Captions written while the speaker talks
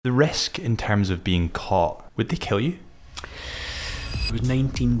The risk in terms of being caught, would they kill you? There was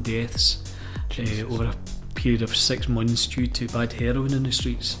 19 deaths over a period of 6 months due to bad heroin in the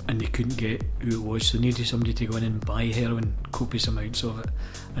streets, and they couldn't get who it was, so they needed somebody to go in and buy heroin, copious amounts of it,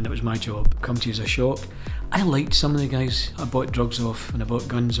 and it was my job. Come to you as a shock. I liked some of the guys I bought drugs off and I bought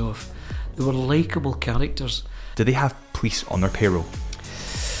guns off. They were likeable characters. Did they have police on their payroll?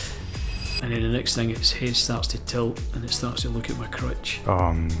 And then the next thing, its head starts to tilt and it starts to look at my crutch.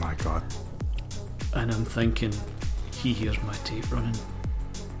 Oh my God. And I'm thinking, he hears my tape running.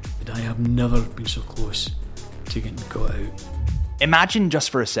 But I have never been so close to getting caught out. Imagine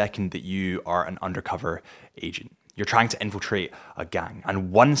just for a second that you are an undercover agent. You're trying to infiltrate a gang,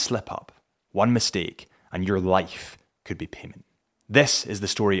 and one slip up, one mistake, and your life could be payment. This is the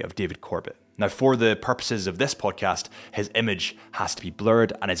story of David Corbett. Now, for the purposes of this podcast, his image has to be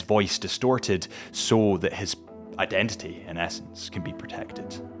blurred and his voice distorted so that his identity, in essence, can be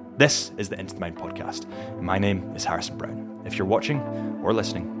protected. This is the Into the Mind podcast. My name is Harrison Brown. If you're watching or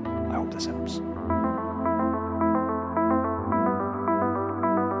listening, I hope this helps.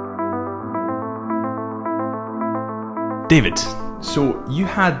 David, so you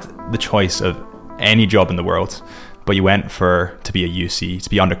had the choice of any job in the world, but you went to be a UC, to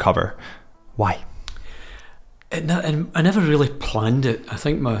be undercover. Why? I never really planned it. I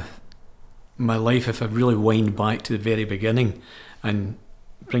think my life, if I really wind back to the very beginning and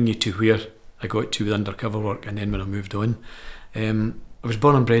bring you to where I got to with undercover work, and then when I moved on, I was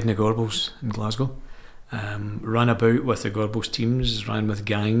born and bred in the Gorbals in Glasgow. Ran about with the Gorbals teams, ran with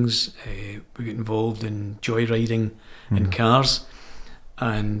gangs. We got involved in joyriding in cars,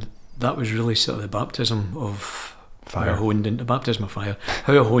 and that was really sort of the baptism of fire. How I honed into baptism of fire.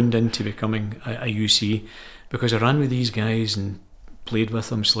 How I honed into becoming a UC, because I ran with these guys and played with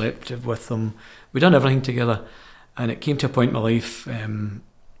them, slept with them. We done everything together, and it came to a point in my life.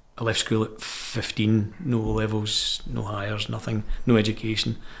 I left school at 15, no levels, no hires, nothing, no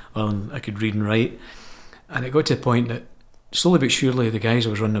education. I could read and write, and it got to the point that slowly but surely the guys I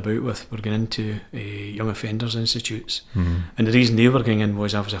was running about with were going into young offenders institutes, and the reason they were going in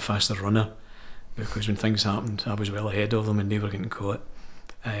was I was a faster runner, because when things happened I was well ahead of them and they were getting caught.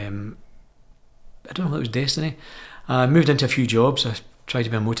 I don't know if it was destiny. I moved into a few jobs. I tried to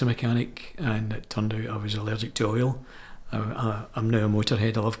be a motor mechanic, and it turned out I was allergic to oil. I'm now a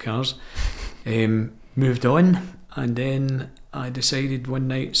motorhead, I love cars. Moved on, and then I decided one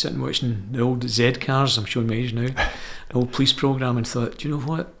night, sitting watching the old Z cars, I'm showing my age now, the old police programme, and thought, do you know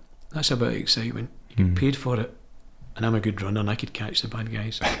what, that's a bit of excitement. You get paid for it, and I'm a good runner and I could catch the bad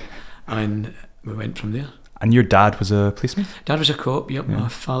guys. And we went from there. And your dad was a policeman? Dad was a cop, yep. Yeah. My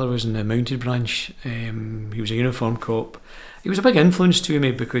father was in the mounted branch. He was a uniformed cop. He was a big influence to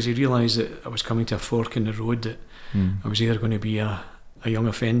me, because he realised that I was coming to a fork in the road, that I was either going to be a young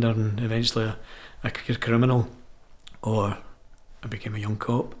offender and eventually a career criminal, or I became a young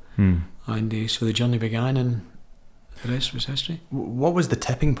cop. And so the journey began, and the rest was history. What was the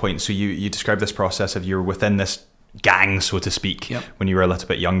tipping point? So you described this process of you were within this gang, so to speak, yep, when you were a little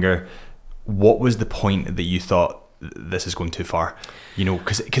bit younger. What was the point that you thought, this is going too far? You know,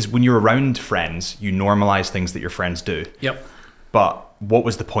 because when you're around friends, you normalise things that your friends do. Yep. But what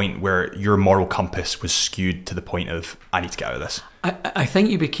was the point where your moral compass was skewed to the point of, I need to get out of this? I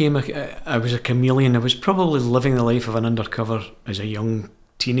think you became I was a chameleon. I was probably living the life of an undercover as a young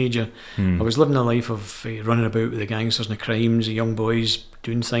teenager. I was living the life of running about with the gangsters and the crimes, the young boys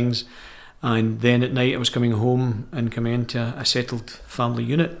doing things. And then at night I was coming home and coming into a settled family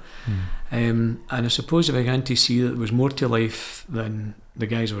unit. And I suppose I began to see that there was more to life than the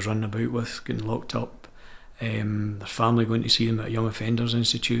guys I was running about with, getting locked up, their family going to see them at a young offenders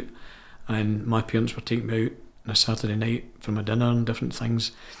institute, and my parents were taking me out on a Saturday night for my dinner and different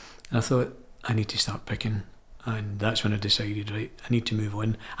things. And I thought, I need to start picking. And that's when I decided, right, I need to move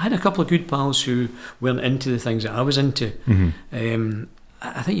on. I had a couple of good pals who weren't into the things that I was into.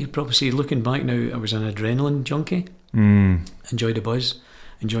 I think you'd probably say, looking back now, I was an adrenaline junkie. Enjoyed the buzz,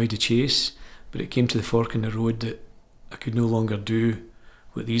 enjoyed the chase, but it came to the fork in the road that I could no longer do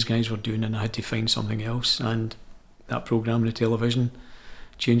what these guys were doing, and I had to find something else. And that programme on the television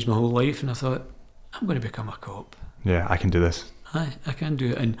changed my whole life, and I thought, I'm going to become a cop. Yeah, I can do this. I can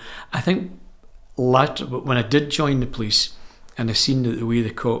do it. And I think later, when I did join the police, and I seen the way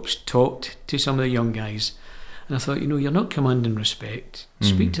the cops talked to some of the young guys, and I thought, you're not commanding respect.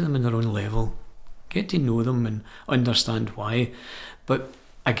 Speak to them on their own level. Get to know them and understand why. But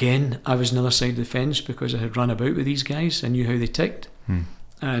again, I was on the other side of the fence, because I had run about with these guys. I knew how they ticked.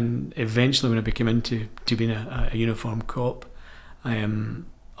 And eventually, when I became into being a uniformed cop, I'll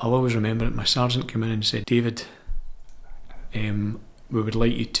always remember it. My sergeant came in and said, David, we would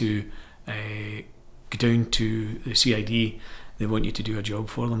like you to go down to the CID. They want you to do a job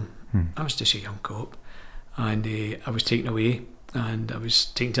for them. I was just a young cop, and I was taken away, and I was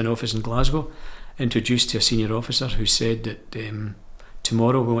taken to an office in Glasgow, introduced to a senior officer who said that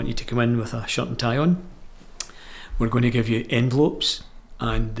tomorrow we want you to come in with a shirt and tie on. We're going to give you envelopes,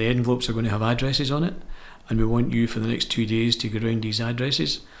 and the envelopes are going to have addresses on it, and we want you for the next 2 days to go around these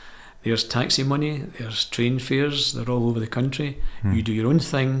addresses. There's taxi money, there's train fares, they're all over the country. You do your own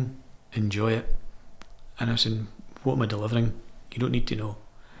thing, enjoy it. And I said, what am I delivering? You don't need to know.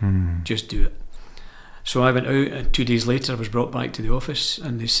 Just do it. So I went out, and 2 days later I was brought back to the office,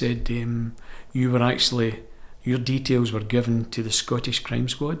 and they said, your details were given to the Scottish Crime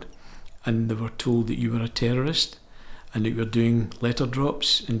Squad, and they were told that you were a terrorist and that you were doing letter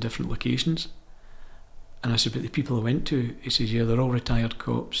drops in different locations. And I said, but the people I went to, he says, yeah, they're all retired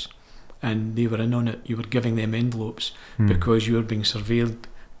cops, and they were in on it. You were giving them envelopes because you were being surveilled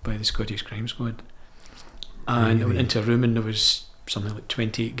by the Scottish Crime Squad. And I went into a room, and there was something like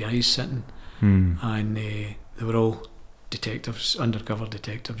 28 guys sitting, and they were all detectives, undercover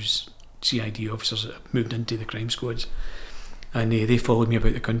detectives, CID officers that had moved into the crime squads, and they followed me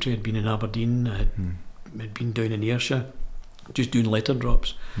about the country. I'd been in Aberdeen, I'd been down in Ayrshire, just doing letter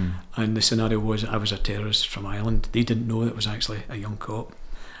drops, and the scenario was I was a terrorist from Ireland. They didn't know it was actually a young cop,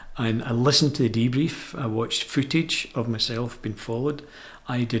 and I listened to the debrief. I watched footage of myself being followed.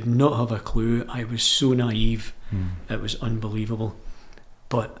 I did not have a clue. I was so naive, it was unbelievable.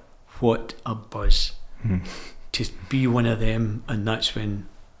 But what a buzz to be one of them. And that's when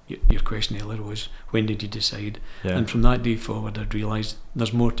your question earlier was, when did you decide? And from that day forward, I'd realised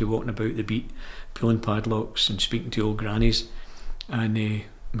there's more to walking about the beat, pulling padlocks and speaking to old grannies, and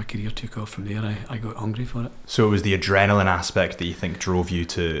my career took off from there. I got hungry for it. So it was the adrenaline aspect that you think drove you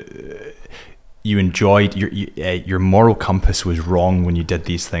to you enjoyed your moral compass was wrong when you did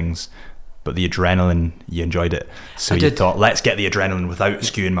these things, but the adrenaline, you enjoyed it, so you thought, let's get the adrenaline without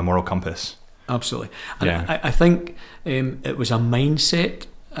skewing my moral compass. Absolutely. And I think it was a mindset,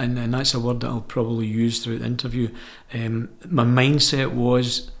 and that's a word that I'll probably use throughout the interview. My mindset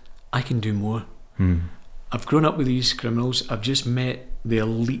was, I can do more. I've grown up with these criminals. I've just met the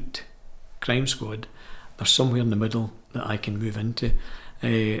elite crime squad. There's somewhere in the middle that I can move into.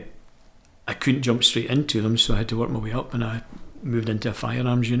 I couldn't jump straight into them, so I had to work my way up, and I moved into a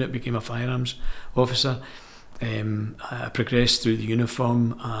firearms unit, became a firearms officer. I progressed through the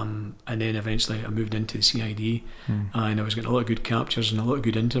uniform, and then eventually I moved into the CID, and I was getting a lot of good captures and a lot of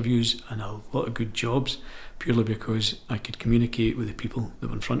good interviews and a lot of good jobs, purely because I could communicate with the people that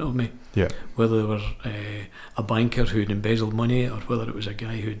were in front of me. Whether they were a banker who'd embezzled money, or whether it was a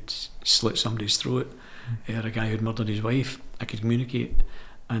guy who'd slit somebody's throat, or a guy who'd murdered his wife, I could communicate,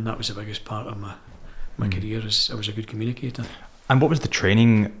 and that was the biggest part of my career, is I was a good communicator. And what was the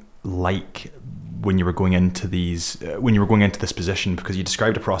training like when you were going into these, when you were going into this position? Because you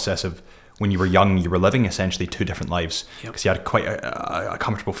described a process of, when you were young, you were living essentially two different lives, because you had quite a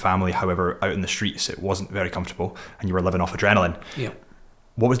comfortable family. However, out in the streets, it wasn't very comfortable, and you were living off adrenaline.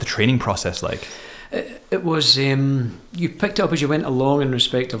 What was the training process like? It was, you picked it up as you went along in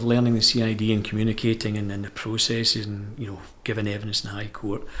respect of learning the CID and communicating, and then the processes, and giving evidence in high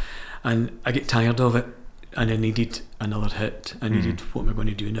court. And I get tired of it, and I needed another hit. I needed, what am I going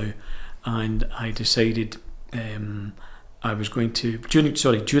to do now? And I decided I was going to,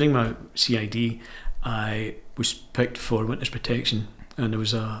 during my CID, I was picked for witness protection, and there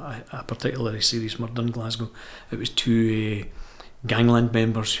was a particularly serious murder in Glasgow. It was two gangland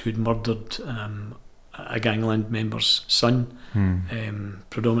members who'd murdered a gangland member's son,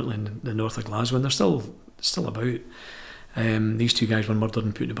 predominantly in the north of Glasgow, and they're still about. These two guys were murdered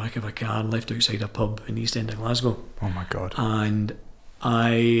and put in the back of a car and left outside a pub in the east end of Glasgow. Oh my God. And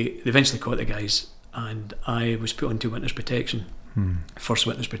they eventually caught the guys, and I was put onto witness protection, first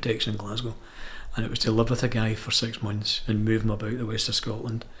witness protection in Glasgow, and it was to live with a guy for 6 months and move him about the west of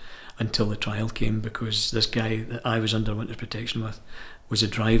Scotland until the trial came, because this guy that I was under witness protection with was the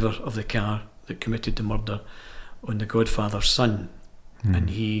driver of the car that committed the murder on the Godfather's son, and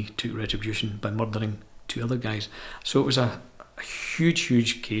he took retribution by murdering two other guys. So it was a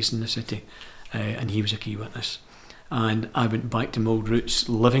huge case in the city, and he was a key witness. And I went back to my old roots,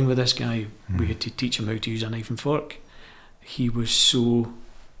 living with this guy. We had to teach him how to use a knife and fork. He was so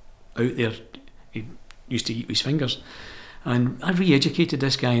out there, he used to eat with his fingers. And I re-educated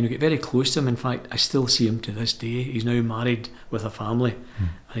this guy, and we get very close to him. In fact, I still see him to this day. He's now married with a family,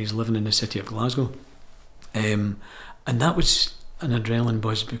 and he's living in the city of Glasgow. And that was an adrenaline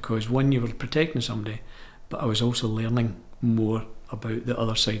buzz, because one, you were protecting somebody, but I was also learning more about the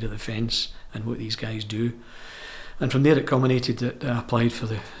other side of the fence and what these guys do. And from there it culminated that I applied for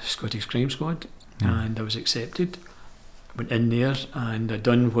the Scottish Crime Squad, and I was accepted. Went in there and I'd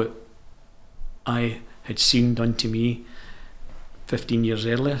done what I had seen done to me 15 years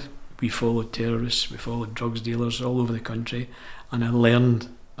earlier. We followed terrorists, we followed drugs dealers all over the country, and I learned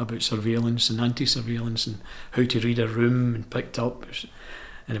about surveillance and anti-surveillance and how to read a room, and picked up,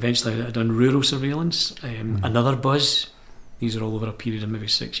 and eventually I'd done rural surveillance, another buzz. These are all over a period of maybe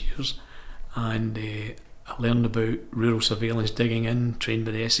 6 years, and I learned about rural surveillance, digging in, trained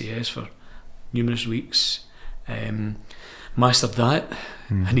by the SAS for numerous weeks, mastered that.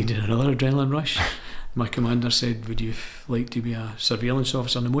 I needed another adrenaline rush. My commander said, would you like to be a surveillance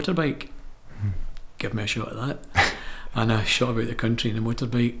officer on a motorbike? Give me a shot at that. And I shot about the country in a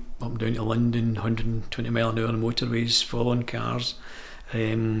motorbike, up and down to London, 120 mile an hour on motorways, following cars.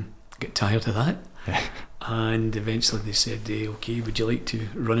 Get tired of that. And eventually they said, okay, would you like to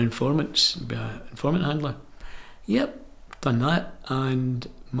run informants, be an informant handler? Yep, done that. And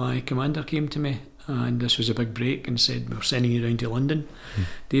my commander came to me, and this was a big break, and said, we're sending you down to London.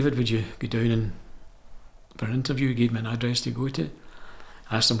 David, would you go down and for an interview? He gave me an address to go to.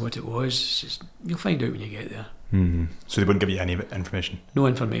 Asked him what it was. He says, you'll find out when you get there. So they wouldn't give you any information? No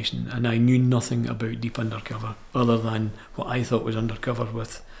information, and I knew nothing about deep undercover other than what I thought was undercover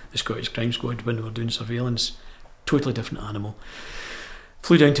with the Scottish Crime Squad when we were doing surveillance. Totally different animal.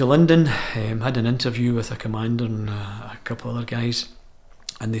 Flew down to London, had an interview with a commander and a couple other guys,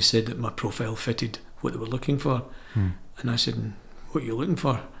 and they said that my profile fitted what they were looking for. And I said, what are you looking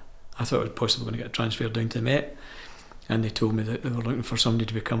for? I thought I was possibly going to get transferred down to the Met, and they told me that they were looking for somebody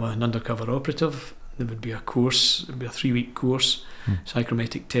to become an undercover operative. There would be a course, it would be a 3-week course,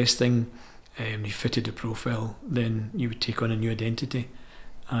 psychometric testing. You fitted the profile, then you would take on a new identity,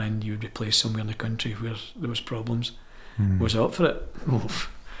 and you would be placed somewhere in the country where there was problems. Was I up for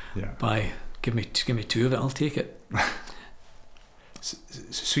it? By give me 2 of it, I'll take it.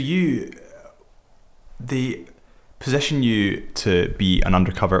 So they position you to be an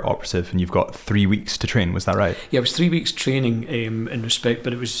undercover operative, and you've got 3 weeks to train. Was that right? Yeah, it was 3 weeks training in respect,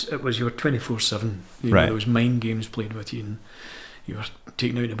 but it was you were 24/7. Right. There was mind games played with you, and you were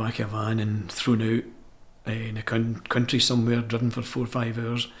taken out in the back of a van and thrown out in a country somewhere, driven for 4 or 5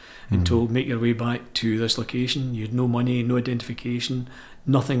 hours, and told, make your way back to this location. You had no money, no identification,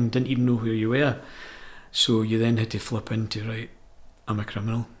 nothing, didn't even know where you were. So you then had to flip into, right, I'm a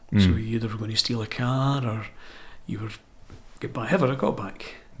criminal. So you either were going to steal a car or you were get back. However, I got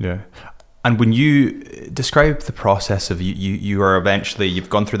back. Yeah. And when you describe the process of you are eventually, you've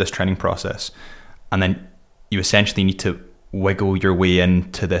gone through this training process, and then you essentially need to wiggle your way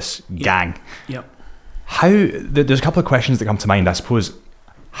into this gang. Yep. There's a couple of questions that come to mind, I suppose.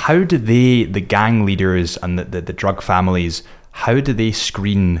 How do the gang leaders and the drug families, how do they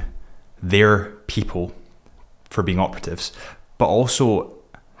screen their people for being operatives? But also,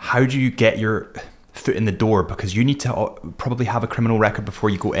 how do you get your foot in the door? Because you need to probably have a criminal record before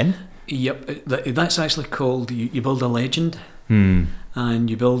you go in. Yep, that's actually called, you build a legend, and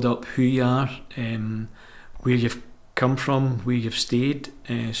you build up who you are, where you've come from, where you've stayed,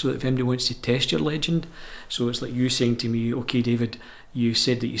 so that if anybody wants to test your legend, so it's like you saying to me, okay David, you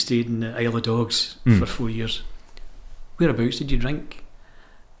said that you stayed in the Isle of Dogs for 4 years. Whereabouts did you drink?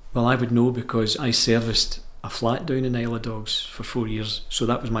 Well, I would know because I serviced a flat down in the Isle of Dogs for 4 years, so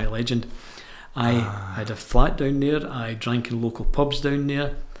that was my legend. I had a flat down there, I drank in local pubs down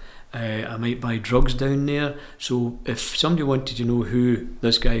there, I might buy drugs down there, so if somebody wanted to know who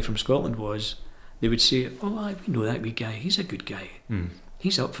this guy from Scotland was, they would say, oh, we know that wee guy, he's a good guy,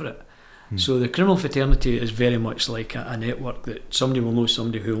 he's up for it. So the criminal fraternity is very much like a network that somebody will know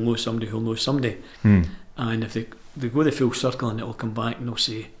somebody who will know somebody who will know somebody, and if they go the full circle, and it will come back and they'll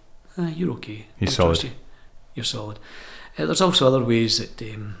say, you're okay, he's solid, you're solid. There's also other ways that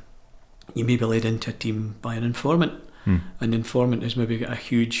you may be led into a team by an informant. An informant has maybe got a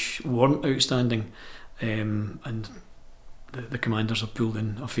huge warrant outstanding, and the commanders have pulled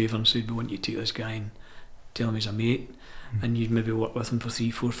in a favour and said, we want you to take this guy and tell him he's a mate, and you'd maybe work with him for 3,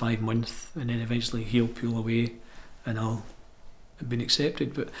 4, 5 months, and then eventually he'll pull away and I'll have been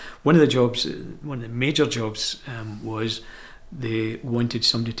accepted. But one of the major jobs was they wanted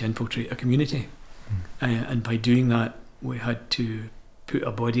somebody to infiltrate a community, and by doing that we had to put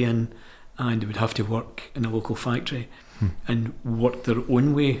a body in, and they would have to work in a local factory and work their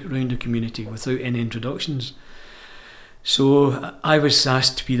own way around the community without any introductions. So I was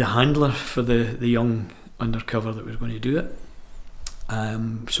asked to be the handler for the young undercover that was going to do it.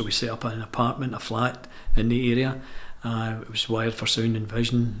 So we set up an apartment, a flat in the area. It was wired for sound and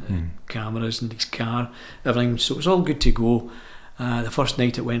vision, cameras and his car, everything. So it was all good to go. The first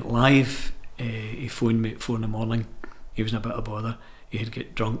night it went live, He phoned me at 4 a.m. He was in a bit of bother. He had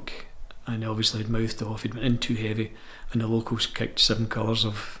got drunk and obviously had mouthed off. He'd went in too heavy and the locals kicked 7 colours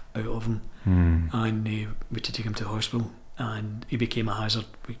out of him. And we had to take him to the hospital and he became a hazard.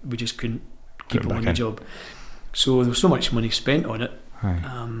 We just couldn't keep him on the job. So there was so much money spent on it.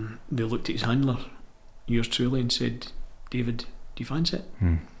 They looked at his handler, yours truly, and said, David, do you fancy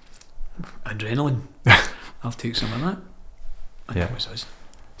it? Adrenaline. I'll take some of that. And that was us.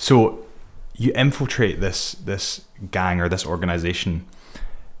 So you infiltrate this gang or this organisation.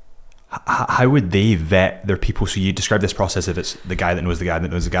 How would they vet their people? So you describe this process if it's the guy that knows the guy that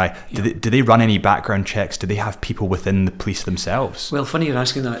knows the guy. Do they run any background checks? Do they have people within the police themselves? Well, funny you're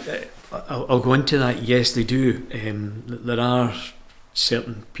asking that. I'll go into that. Yes, they do. There are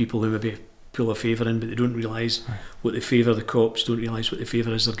certain people who maybe pull a favour in, but they don't realise what the favour, the cops don't realise what the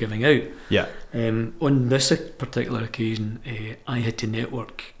favour is they're giving out. Yeah. On this particular occasion, I had to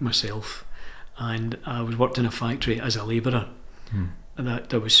network myself, and I was worked in a factory as a labourer. And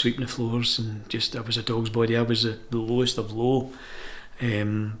that I was sweeping the floors and I was a dog's body. I was the lowest of low,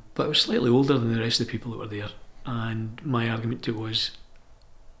 but I was slightly older than the rest of the people that were there. And my argument to was,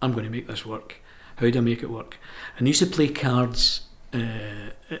 I'm going to make this work. How do I make it work? And they used to play cards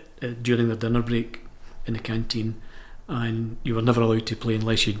during their dinner break in the canteen, and you were never allowed to play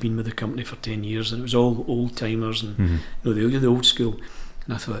unless you'd been with the company for 10 years, and it was all old timers and the old school.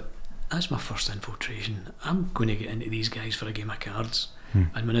 And I thought, that's my first infiltration. I'm going to get into these guys for a game of cards.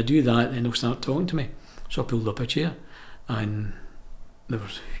 And when I do that, then they'll start talking to me. So I pulled up a chair and they were,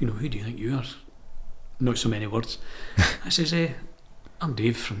 who do you think you are? Not so many words. I says, I'm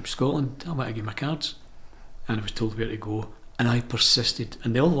Dave from Scotland. I want a game of cards. And I was told where to go. And I persisted.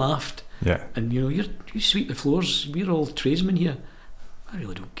 And they all laughed. Yeah. And you sweep the floors. We're all tradesmen here. I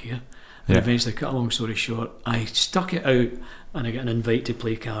really don't care. And eventually, cut a long story short, I stuck it out and I got an invite to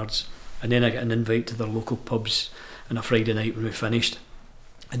play cards. And then I got an invite to their local pubs on a Friday night when we finished.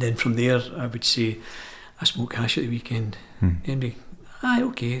 And then from there, I would say, I smoke hash at the weekend. And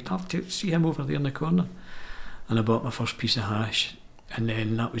okay, I'll see him over there in the corner. And I bought my first piece of hash. And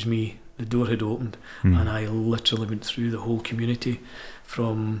then that was me. The door had opened. And I literally went through the whole community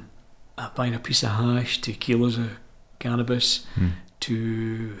from buying a piece of hash to kilos of cannabis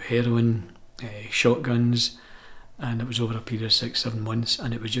to heroin, shotguns. And it was over a period of 6-7 months,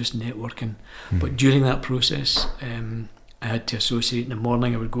 and it was just networking. But during that process, I had to associate. In the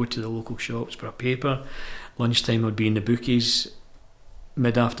morning I would go to the local shops for a paper, lunchtime I would be in the bookies,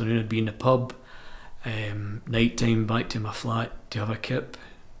 mid-afternoon I'd be in the pub, night time back to my flat to have a kip,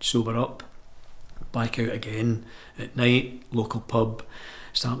 sober up, back out again at night, local pub,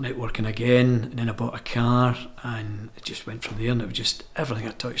 start networking again, and then I bought a car, and it just went from there, and it was just everything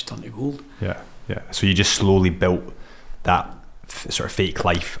I touched turned to gold. Yeah. So you just slowly built that sort of fake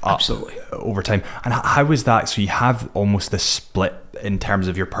life up. Absolutely. Over time. And how was that? So you have almost this split in terms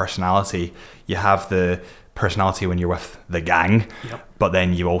of your personality. You have the personality when you're with the gang, but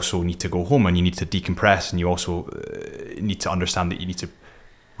then you also need to go home and you need to decompress, and you also need to understand that you need to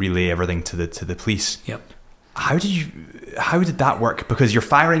relay everything to the police. How did that work? Because you're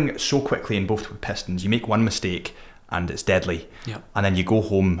firing so quickly in both pistons. You make one mistake and it's deadly. And then you go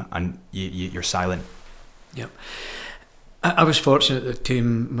home and you're silent. I was fortunate at the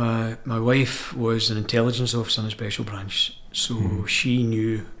time. My wife was an intelligence officer in a special branch, so she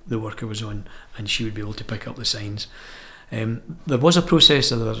knew the work I was on, and she would be able to pick up the signs. There was a process.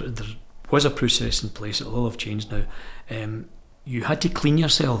 There was a process in place. It'll all have changed now. You had to clean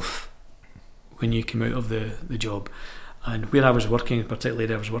yourself when you came out of the job. And where I was working, particularly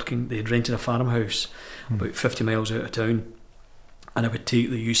they had rented a farmhouse about 50 miles out of town, and I would take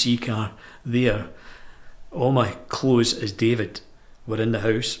the UC car there. All my clothes as David were in the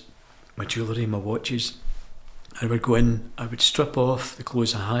house, my jewellery, my watches. I would go in, I would strip off the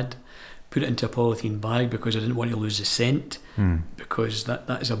clothes I had, put it into a polythene bag because I didn't want to lose the scent, because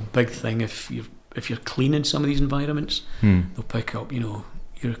that is a big thing. If you're clean in some of these environments, they'll pick up, you're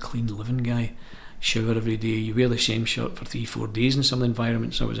a clean living guy. Shower every day, you wear the same shirt for 3-4 days in some of the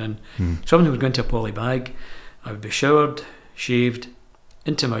environments I was in. So when I would go into a poly bag, I would be showered, shaved,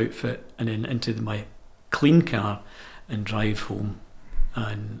 into my outfit, and then into my clean car and drive home,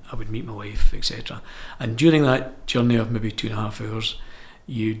 and I would meet my wife, etc. And during that journey of maybe 2.5 hours,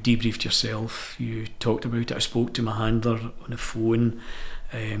 you debriefed yourself, you talked about it. I spoke to my handler on the phone,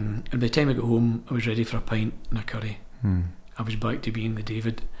 and by the time I got home I was ready for a pint and a curry. I was back to being the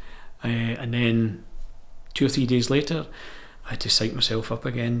David. And then 2 or 3 days later I had to psych myself up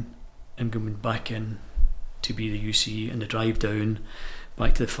again and going back in to be the UC, and the drive down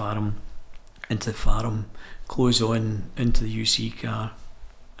back to the farm, into the farm, clothes on, into the UC car,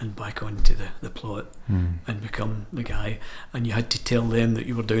 and back onto the plot and become the guy. And you had to tell them that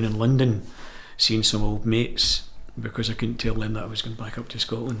you were down in London seeing some old mates, because I couldn't tell them that I was going back up to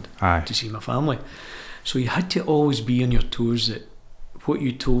Scotland to see my family. So you had to always be on your toes at what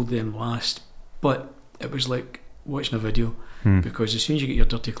you told them last. But it was like watching a video, because as soon as you get your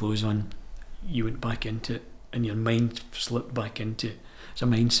dirty clothes on, you went back into it, and your mind slipped back into it. It's a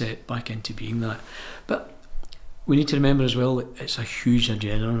mindset back into being that. But we need to remember as well, it's a huge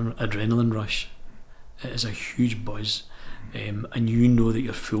adrenaline rush. It is a huge buzz, and you know that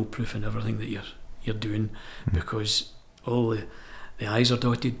you're foolproof in everything that you're doing, because all the I's are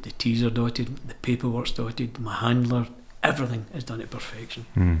dotted, the T's are dotted, the paperwork's dotted, my handler, everything is done to perfection.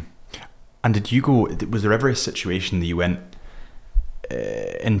 And was there ever a situation that you went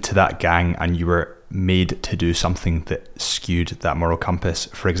into that gang and you were made to do something that skewed that moral compass?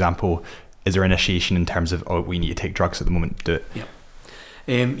 For example, is there initiation in terms of, we need to take drugs at the moment, do it?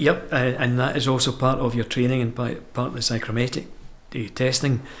 Yep. And that is also part of your training and part of the psychrometric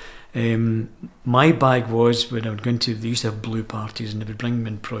testing. My bag was, when I would go into, they used to have blue parties, and they would bring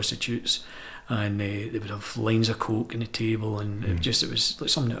in prostitutes, and they would have lines of coke on the table, and it was like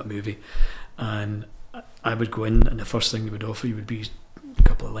something out of a movie. And I would go in, and the first thing they would offer you would be a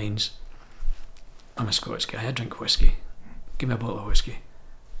couple of lines. I'm a Scottish guy, I drink whiskey. Give me a bottle of whiskey.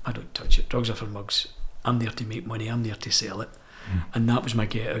 I don't touch it. Drugs are for mugs. I'm there to make money, I'm there to sell it. And that was my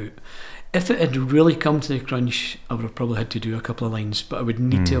get out. If it had really come to the crunch, I would have probably had to do a couple of lines, but I would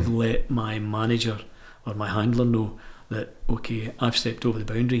need to have let my manager or my handler know that, okay, I've stepped over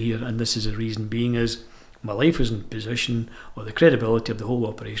the boundary here, and this is the reason being is my life was in position, or the credibility of the whole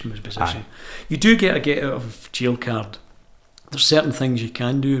operation was in position. You do get a get out of jail card. There's certain things you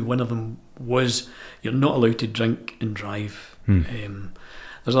can do. One of them was you're not allowed to drink and drive.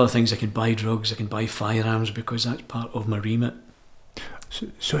 There's other things, I can buy drugs, I can buy firearms, because that's part of my remit.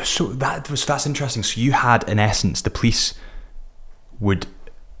 So that's interesting. So you had, in essence, the police would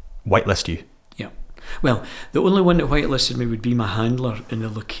whitelist you. Yeah. Well, the only one that whitelisted me would be my handler in the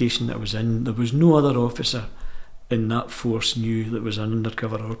location that I was in. There was no other officer in that force knew that was an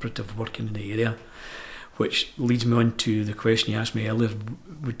undercover operative working in the area, which leads me on to the question you asked me earlier.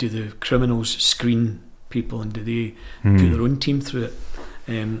 Do the criminals screen people, and do they put their own team through it?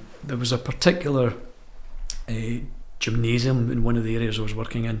 There was a particular gymnasium in one of the areas I was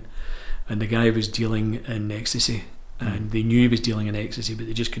working in, and the guy was dealing in ecstasy, and they knew he was dealing in ecstasy, but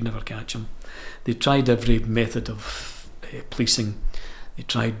they just could never catch him. They tried every method of policing. They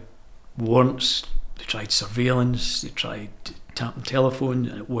tried warrants, they tried surveillance, they tried tapping telephone,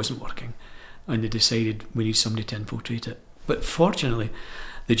 and it wasn't working, and they decided we need somebody to infiltrate it. But fortunately,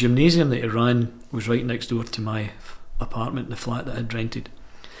 the gymnasium that he ran was right next door to my apartment in the flat that I'd rented.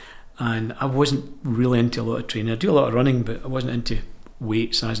 And I wasn't really into a lot of training. I do a lot of running, but I wasn't into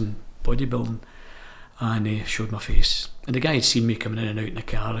weights as in bodybuilding. And he showed my face. And the guy had seen me coming in and out in the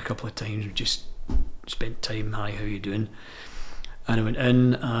car a couple of times. We just spent time, hi, how you doing? And I went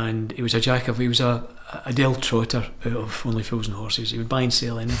in, and he was he was a Dale Trotter out of Only Fools and Horses. He would buy and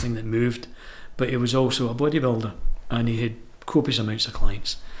sell anything that moved, but he was also a bodybuilder, and he had copious amounts of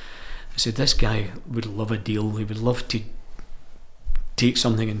clients. I said, this guy would love a deal. He would love to take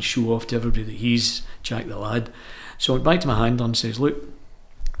something and show off to everybody that he's Jack the Lad. So I went back to my handler and says, look,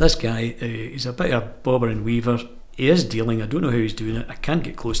 this guy, he's a bit of a bobber and weaver. He is dealing. I don't know how he's doing it. I can't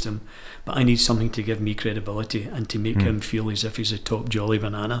get close to him, but I need something to give me credibility and to make him feel as if he's a top jolly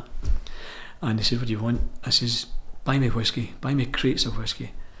banana. And he said, what do you want? I says, buy me whiskey, buy me crates of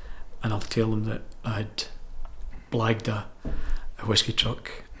whiskey, and I'll tell him that I had blagged a whiskey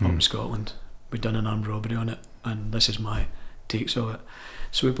truck up in Scotland. We'd done an armed robbery on it, and this is my takes of it.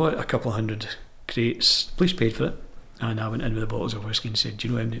 So we bought a couple of 100 crates. The police paid for it, and I went in with the bottles of whiskey and said, do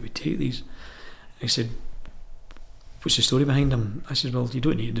you know how many we take these? He said, what's the story behind them? I said, well, you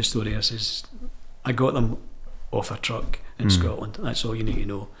don't need the story. I says, I got them off a truck in Scotland. That's all you need to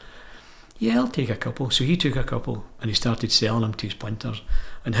know. Yeah, I'll take a couple. So he took a couple, and he started selling them to his punters,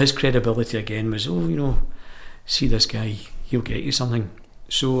 and his credibility again was, see this guy, he'll get you something.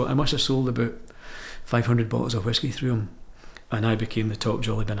 So I must have sold about 500 bottles of whiskey through him, and I became the top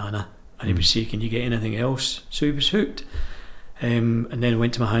jolly banana. And he would say, can you get anything else? So he was hooked. And then I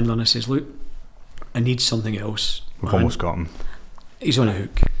went to my handler and I says, look, I need something else. We've almost got him. He's on a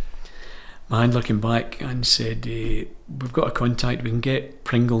hook. My handler came back and said, we've got a contact, we can get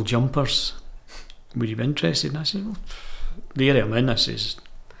Pringle jumpers. Would you be interested? And I said, well, the area I'm in, I says,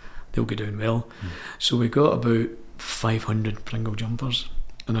 they'll go down well. So we got about 500 Pringle jumpers,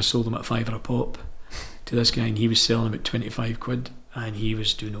 and I sold them at £5 a pop to this guy, and he was selling them at 25 quid, and he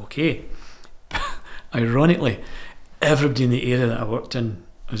was doing okay. Ironically, everybody in the area that I worked in,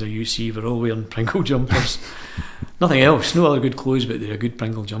 as a UC, we're all wearing Pringle jumpers. Nothing else, no other good clothes, but they're a good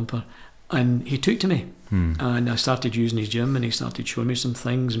Pringle jumper. And he took to me, and I started using his gym, and he started showing me some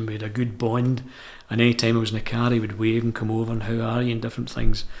things, and we had a good bond. And any time I was in the car, he would wave and come over and how are you and different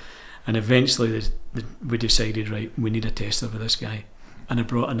things. And eventually we decided, right, we need a tester with this guy. And I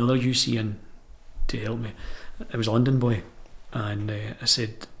brought another UC in to help me. It was a London boy, and I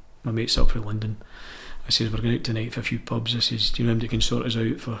said, my mate's up for London. I said, we're going out tonight for a few pubs. I says, do you know anybody can sort us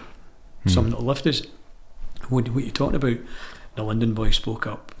out for someone that'll lift us? What are you talking about? The London boy spoke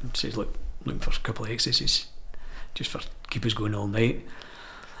up and said, look, looking for a couple of exercises just for keep us going all night.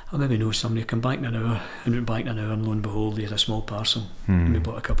 I maybe know somebody, come back in an hour. And went back in an hour, and lo and behold, he had a small parcel, and we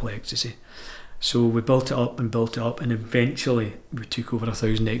bought a couple of ecstasy. So we built it up, and eventually we took over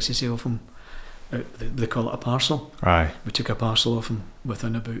 1,000 ecstasy off him. They call it a parcel. Aye. We took a parcel off him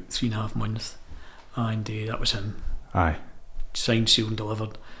within about 3.5 months, and that was him. Aye. Signed, sealed and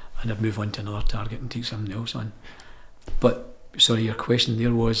delivered, and I'd move on to another target and take something else on. But sorry, your question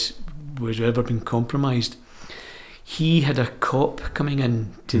there was there ever been compromised? He had a cop coming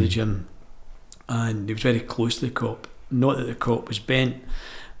in to the gym, and he was very close to the cop. Not that the cop was bent,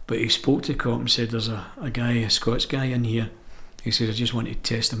 but he spoke to the cop and said, there's a guy, a Scots guy in here. He said, I just want to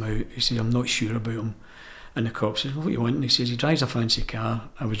test him out. He said, I'm not sure about him. And the cop says, well, what do you want? And he says, he drives a fancy car.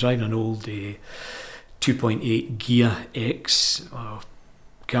 I was driving an old 2.8 Gia X. Oh,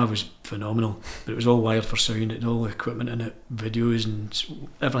 car was phenomenal, but it was all wired for sound. It had all the equipment in it, videos and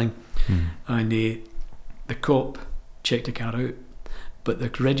everything. And the cop checked the car out, but the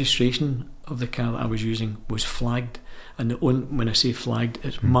registration of the car that I was using was flagged. And when I say flagged,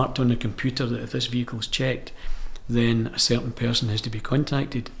 it's marked on the computer that if this vehicle's checked, then a certain person has to be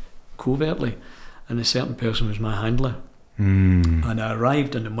contacted covertly, and the certain person was my handler. And I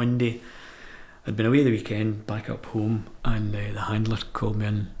arrived on the Monday. I'd been away the weekend, back up home, and the handler called me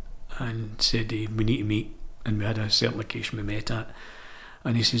in and said, we need to meet. And we had a certain location we met at,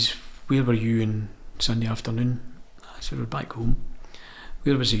 and he says, where were you on Sunday afternoon? I said, we're back home.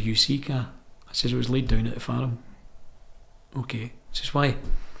 Where was the UC car? I said, it was laid down at the farm. Okay. He says, why? He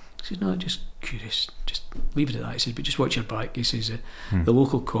says, no, just curious, just leave it at that. He says, but just watch your back. He says, the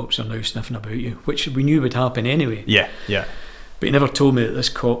local cops are now sniffing about you, which we knew would happen anyway. Yeah. But he never told me that this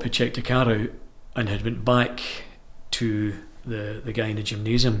cop had checked the car out and had went back to the guy in the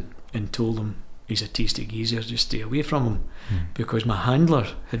gymnasium and told him he's a tasty geezer, just stay away from him. Because my handler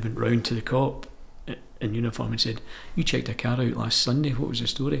had went round to the cop in uniform and said, you checked a car out last Sunday, what was the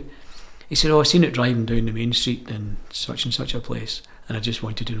story? He said, I seen it driving down the main street in such and such a place, and I just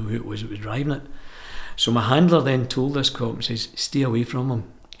wanted to know who it was that was driving it. So my handler then told this cop and says, stay away from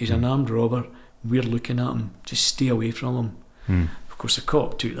him, he's an armed robber, we're looking at him, just stay away from him. Of course the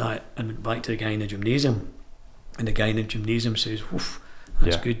cop took that and went back to the guy in the gymnasium, and the guy in the gymnasium says, woof,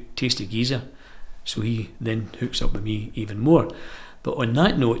 that's good, tasty geezer. So he then hooks up with me even more. But on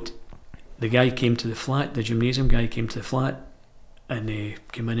that note, the guy came to the flat, the gymnasium guy came to the flat, and he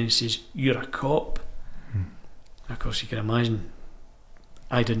came in and says, you're a cop. Of course you can imagine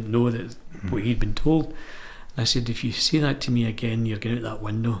I didn't know that what he'd been told. And I said, if you say that to me again, you're going out that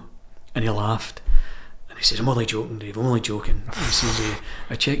window. And he laughed. And he says, I'm only joking, Dave, I'm only joking. He says,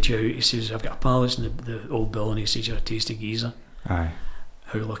 I checked you out. He says, I've got a pallet in the old bill, and he says, you're a tasty geezer. Aye.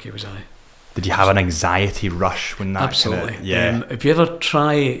 How lucky was I? Did you have an anxiety rush when that? Absolutely. Yeah. If you ever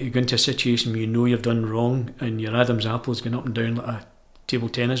try, you go into a situation where you know you've done wrong and your Adam's apple is going up and down like a table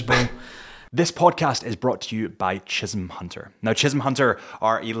tennis ball. This podcast is brought to you by Chisholm Hunter. Now, Chisholm Hunter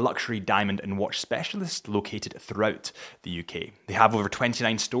are a luxury diamond and watch specialist located throughout the UK. They have over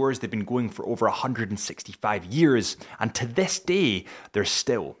 29 stores. They've been going for over 165 years. And to this day, they're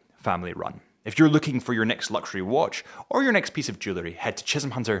still family run. If you're looking for your next luxury watch or your next piece of jewellery, head to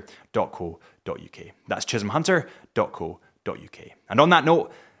chisholmhunter.co.uk. That's chisholmhunter.co.uk. And on that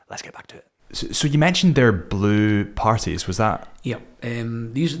note, let's get back to it. So you mentioned their blue parties, was that? Yeah.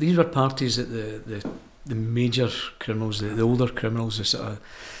 These were parties that the major criminals, the older criminals,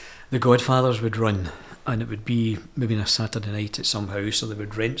 the Godfathers would run, and it would be maybe on a Saturday night at some house, or they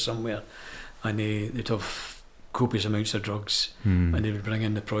would rent somewhere, and they'd have copious amounts of drugs, and they would bring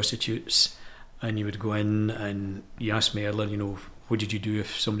in the prostitutes, and you would go in, and you asked me earlier, what did you do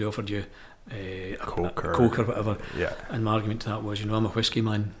if somebody offered you a Coke or whatever? Yeah. And my argument to that was, I'm a whiskey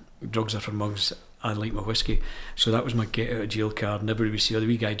man. Drugs are for mugs, I like my whiskey. So that was my get out of jail card, and everybody would say, the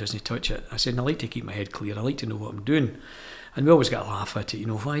wee guy doesn't touch it. I said, I like to keep my head clear, I like to know what I'm doing. And we always get a laugh at it,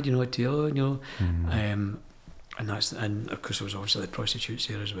 why do you know what to do? And of course there was obviously the prostitutes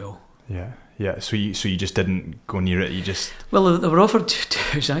there as well. Yeah. Yeah. So you just didn't go near it. You just. Well, they were offered.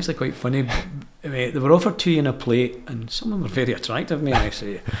 It's actually quite funny. They were offered two in a plate, and some of them were very attractive, may I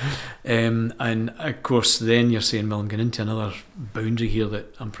say. And of course, then you're saying, well, I'm going into another boundary here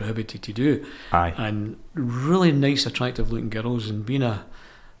that I'm prohibited to do. Aye. And really nice, attractive-looking girls, and being a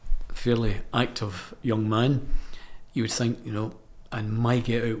fairly active young man, you would think, and my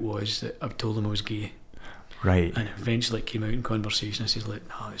get out was that I've told them I was gay. Right. And eventually it came out in conversation. I said, like,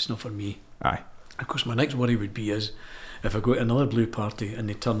 no, it's not for me. Aye. Of course, my next worry would be is if I go to another blue party and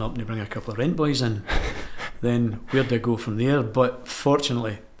they turn up and they bring a couple of rent boys in, then where do I go from there? But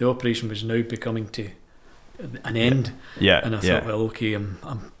fortunately, the operation was now becoming to an end. Yeah. And I thought, well, okay, I'm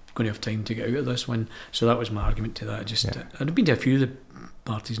going to have time to get out of this one. So that was my argument to that. I'd been to a few of the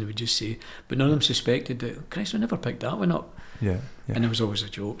parties and they would just say, but none of them suspected that, Christ, I never picked that one up. Yeah. And it was always a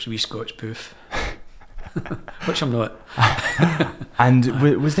joke, so wee Scots poof. Which I'm not. And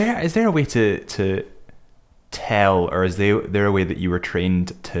is there a way to tell, or is there a way that you were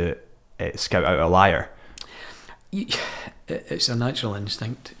trained to scout out a liar? It's a natural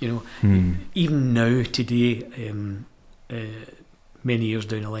instinct, Even now, today, many years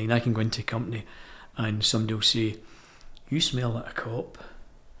down the line, I can go into a company and somebody will say, you smell like a cop.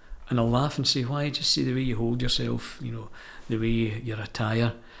 And I'll laugh and say, why? Just see the way you hold yourself, the way your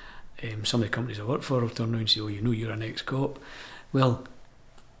attire. Some of the companies I work for will turn around and say, oh, you're an ex-cop. Well,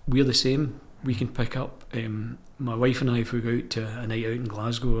 we're the same. We can pick up. My wife and I, if we go out to a night out in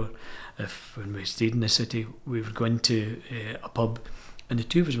Glasgow, or when we stayed in the city, we would go into a pub, and the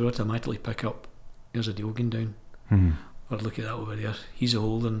two of us would automatically pick up, there's a deal going down. Mm-hmm. Or look at that over there, he's a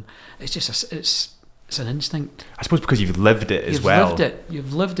holder. And it's just, it's an instinct. I suppose because you've lived it as well.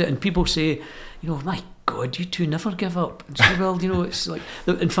 You've lived it, and people say, my God, you two never give up. And so, well, it's like,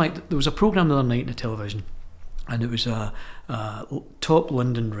 in fact, there was a programme the other night on the television, and it was a top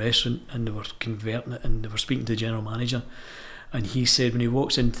London restaurant, and they were converting it, and they were speaking to the general manager, and he said when he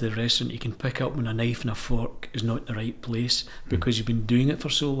walks into the restaurant, he can pick up when a knife and a fork is not in the right place because you've been doing it for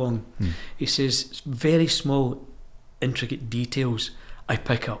so long. He says very small, intricate details I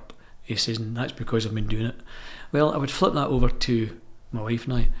pick up. He says, and that's because I've been doing it. Well, I would flip that over to my wife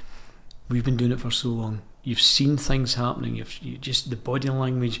and I. We've been doing it for so long. You've seen things happening. You just the body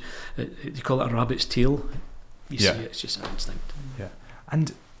language. You call it a rabbit's tail. You see it. It's just an instinct. Yeah.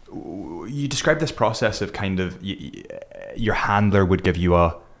 And you described this process of kind of your handler would give you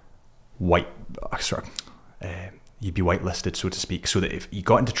a you'd be whitelisted, so to speak, so that if you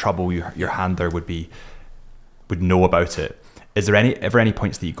got into trouble, your handler would know about it. Is there ever any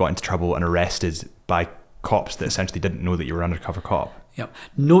points that you got into trouble and arrested by cops that essentially didn't know that you were an undercover cop? Yep.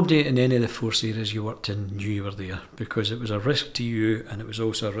 Nobody in any of the force areas you worked in knew you were there, because it was a risk to you, and it was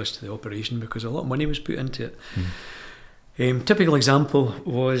also a risk to the operation because a lot of money was put into it. Typical example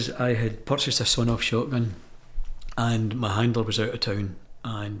was I had purchased a sawn-off shotgun, and my handler was out of town,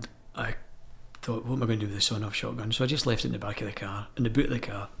 and I thought, what am I going to do with the sawn-off shotgun? So I just left it in the back of the car, in the boot of the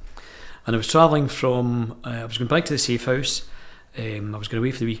car, and I was travelling from. I was going back to the safe house. I was going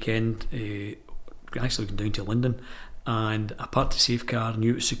away for the weekend. Actually going down to London. And I parked the safe car,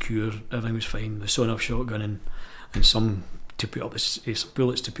 knew it was secure, everything was fine, the sawn-off shotgun and some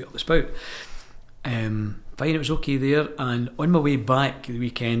bullets to put up the spout. Fine, it was okay there. And on my way back the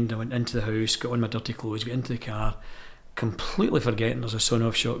weekend, I went into the house, got on my dirty clothes, got into the car, completely forgetting there's a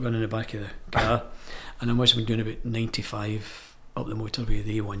sawn-off shotgun in the back of the car. And I must have been doing about 95 up the motorway,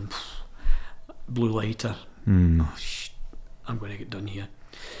 the A1, blue lighter. Oh, I'm going to get done here.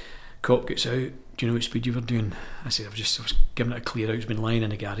 Cop gets out. Do you know what speed you were doing? I said, I was giving it a clear out. It's been lying in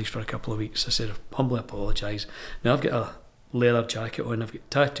the garage for a couple of weeks. I said, I humbly apologise. Now I've got a leather jacket on, I've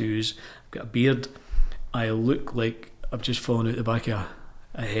got tattoos, I've got a beard. I look like I've just fallen out the back of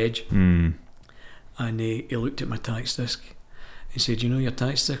a hedge. And he looked at my tax disc. He said, your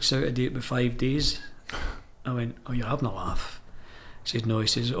tax disc's out of date by 5 days? I went, oh, you're having a laugh. He said, no. He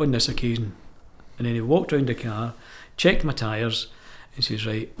says, on this occasion. And then he walked round the car, checked my tyres, and says,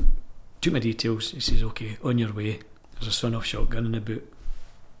 right, took my details. He says, okay, on your way. There's a sawn-off shotgun in the boot.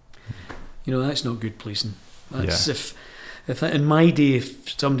 That's not good policing. That's if in my day,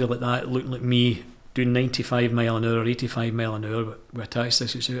 if somebody like that looked like me doing 95 mile an hour, 85 mile an hour with a tax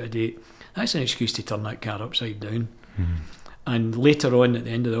disc that's out of date, that's an excuse to turn that car upside down. And later on, at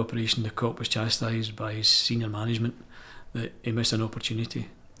the end of the operation, the cop was chastised by his senior management that he missed an opportunity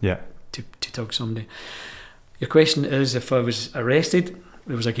to tug somebody. Your question is, if I was arrested,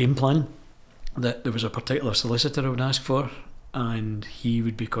 there was a game plan that there was a particular solicitor I would ask for, and he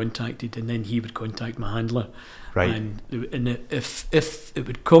would be contacted, and then he would contact my handler. Right. And if it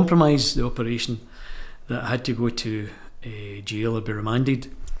would compromise the operation, that I had to go to jail or be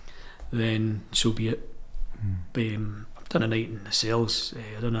remanded, then so be it. I've done a night in the cells.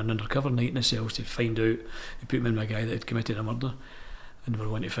 I done an undercover night in the cells to find out. They put me in with a guy that had committed a murder, and we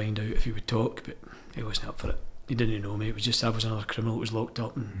wanted to find out if he would talk, but he wasn't up for it. He didn't know me. It was just I was another criminal that was locked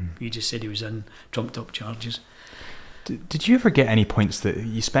up, and he just said he was in trumped up charges. Did you ever get any points that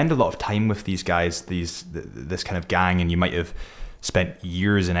you spend a lot of time with these guys, this kind of gang, and you might have spent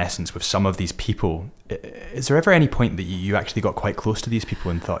years in essence with some of these people? Is there ever any point that you actually got quite close to these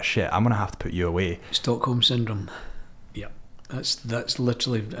people and thought, shit, I'm going to have to put you away? Stockholm Syndrome. Yeah, that's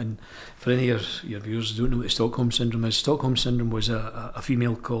literally, and for any of your viewers who don't know what the Stockholm Syndrome is, Stockholm Syndrome was a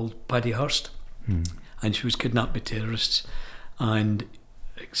female called Paddy Hurst, and she was kidnapped by terrorists, and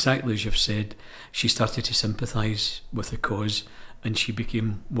exactly as you've said, she started to sympathise with the cause, and she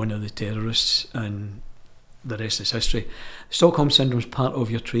became one of the terrorists, and the rest is history. Stockholm Syndrome is part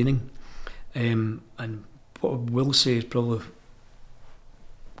of your training, and what I will say is probably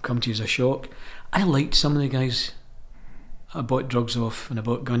come to you as a shock. I liked some of the guys I bought drugs off and I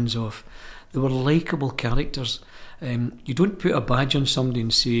bought guns off. They were likeable characters. You don't put a badge on somebody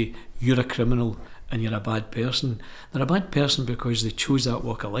and say you're a criminal and you're a bad person. They're a bad person because they chose that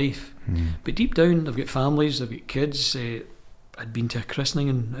walk of life. But deep down, they've got families, they've got kids. I'd been to a christening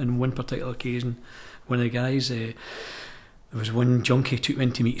on one particular occasion. One of the guys, there was one junkie took me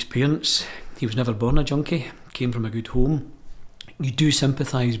in to meet his parents. He was never born a junkie, came from a good home. You do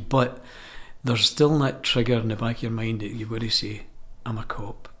sympathise, but there's still that trigger in the back of your mind that you've got to say, I'm a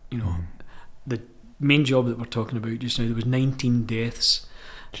cop. You know, the main job that we're talking about just now, there was 19 deaths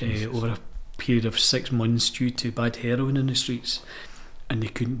over a period of 6 months due to bad heroin in the streets, and they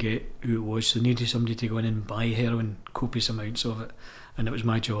couldn't get who it was, so they needed somebody to go in and buy heroin, copious amounts of it, and it was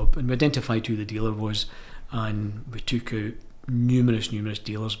my job. And we identified who the dealer was, and we took out numerous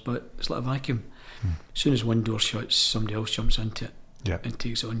dealers, but it's like a vacuum. As soon as one door shuts, somebody else jumps into it and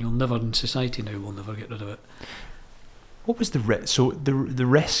takes it on. You'll never, in society now, will never get rid of it. What was the risk? So the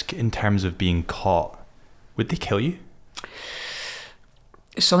risk in terms of being caught, would they kill you?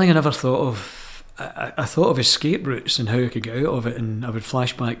 It's something I never thought of. I thought of escape routes and how I could get out of it, and I would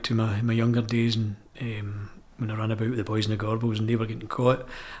flash back to my younger days and when I ran about with the boys in the Gorbals and they were getting caught.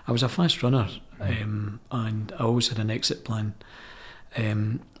 I was a fast runner, and I always had an exit plan.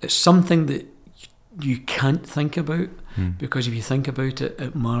 It's something that you can't think about, because if you think about it,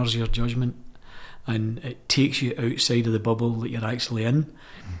 it mars your judgment and it takes you outside of the bubble that you're actually in,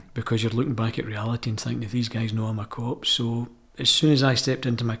 because you're looking back at reality and thinking, if these guys know I'm a cop. So as soon as I stepped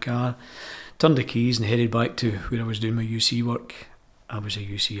into my car, turned the keys and headed back to where I was doing my UC work, I was a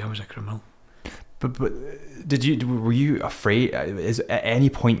UC, I was a criminal. But were you afraid? At any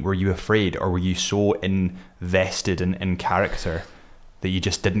point were you afraid, or were you so invested in character that you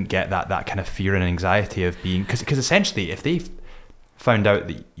just didn't get that kind of fear and anxiety of being... Because essentially, if they found out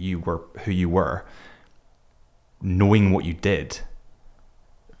that you were who you were, knowing what you did,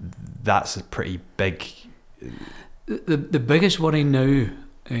 that's a pretty big... The biggest worry now,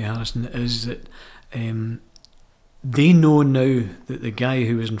 Harrison, is that they know now that the guy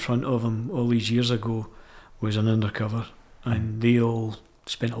who was in front of them all these years ago was an undercover, and they all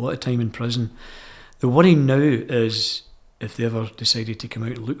spent a lot of time in prison. The worry now is if they ever decided to come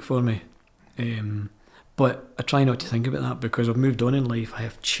out and look for me. But I try not to think about that, because I've moved on in life. I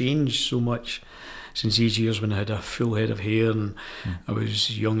have changed so much since these years when I had a full head of hair and I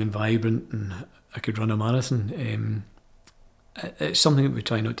was young and vibrant and I could run a marathon. It's something that we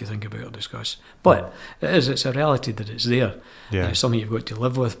try not to think about or discuss. But it's a reality that it's there. Yeah. And it's something you've got to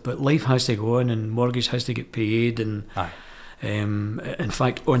live with. But life has to go on, and mortgage has to get paid. And in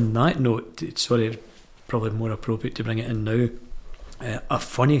fact, on that note, it's probably more appropriate to bring it in now. A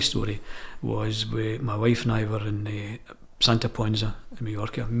funny story was my wife and I were in Santa Ponsa in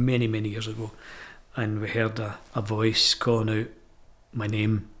Mallorca many years ago, and we heard a voice calling out my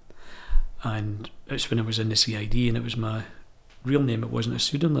name, and it's when I was in the CID, and it was my real name. It wasn't a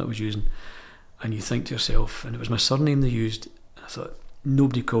pseudonym that I was using. And you think to yourself, and it was my surname they used, and I thought,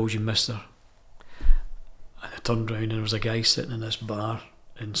 nobody calls you Mister. And I turned round and there was a guy sitting in this bar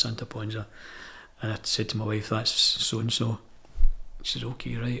in Santa Ponsa, and I said to my wife, that's so and so. She said,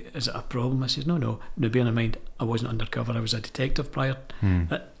 okay, right, is it a problem? I said, no. Now bearing in mind, I wasn't undercover, I was a detective prior,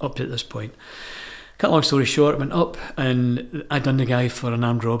 up to this point. Cut long story short, I went up and I'd done the guy for an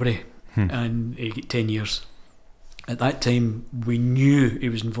armed robbery, and he got 10 years. At that time, we knew he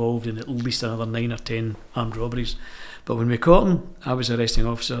was involved in at least another 9 or 10 armed robberies. But when we caught him, I was arresting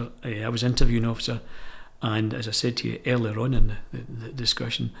officer, I was interviewing officer, and as I said to you earlier on in the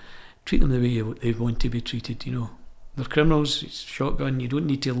discussion, treat them the way they want to be treated, you know. They're criminals, it's shotgun, you don't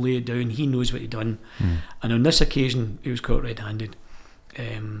need to lay it down, he knows what he done. And on this occasion, he was caught red-handed.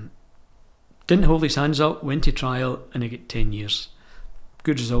 Didn't hold his hands up, went to trial, and he got 10 years.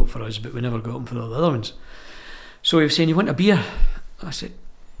 Good result for us, but we never got him for the other ones. So he was saying, "You want a beer?" I said,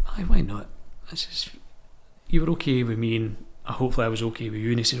 "Aye, why not?" I says, "You were okay with me, and hopefully I was okay with you."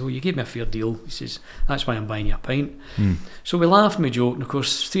 And he says, "Oh, you gave me a fair deal." He says, "That's why I'm buying you a pint." So we laughed and we joked, and of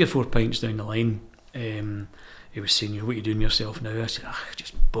course 3 or 4 pints down the line, he was saying, "What are you doing with yourself now?" I said,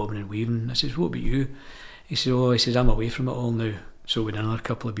 "Just bobbing and weaving." I says, "What about you?" He said, "Oh," he says, "I'm away from it all now." So we had another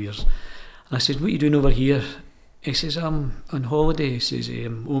couple of beers. And I said, "What are you doing over here?" He says, "I'm on holiday." He says,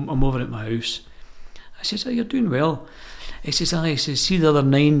 I'm over at my house." I says, "Oh, you're doing well." He says, "Aye." He says, "See the other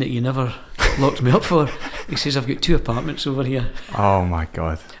 9 that you never locked me up for?" He says, "I've got 2 apartments over here." Oh my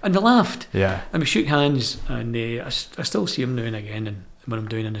God. And we laughed. Yeah. And we shook hands, and I still see him now and again and when I'm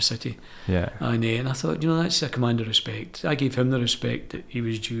down in the city. Yeah. And I thought, that's a command of respect. I gave him the respect that he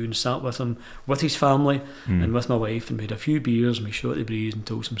was due, and sat with him, with his family, and with my wife, and we had a few beers, and we shot the breeze and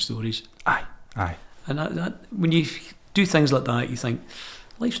told some stories. Aye. And that when you do things like that, you think,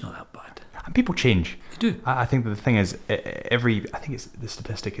 life's not that bad. And people change. They do. I think that the thing is, I think it's the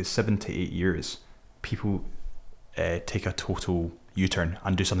statistic is 7 to 8 years, people take a total U-turn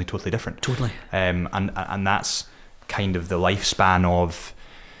and do something totally different. Totally. And that's kind of the lifespan of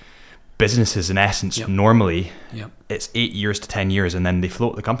businesses in essence. Yep. Normally, Yep. it's 8 years to 10 years, and then they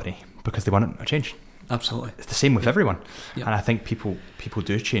float the company because they want a change. Absolutely. It's the same with everyone. Yep. And I think people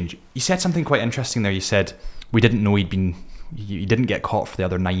do change. You said something quite interesting there. You said, we didn't know you didn't get caught for the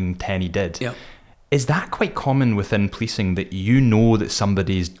other 9, 10 he did. Yep. Is that quite common within policing, that you know that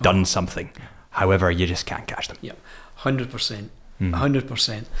somebody's done something, however you just can't catch them? Yeah, 100%.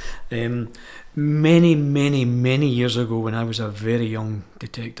 100%. Many years ago, when I was a very young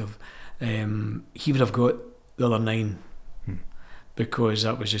detective, he would have got the other 9 because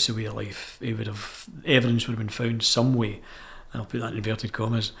that was just the way of life. Evidence would have been found some way, and I'll put that in inverted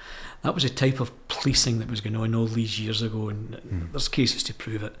commas. That was the type of policing that was going on all these years ago, and there's cases to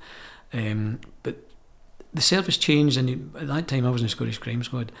prove it. But the service changed, and at that time I was in the Scottish Crime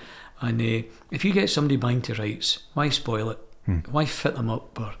Squad, and if you get somebody buying to rights, why spoil it? Why fit them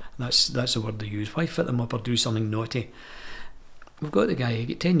up? Or that's the word they use. Why fit them up or do something naughty? We've got the guy, he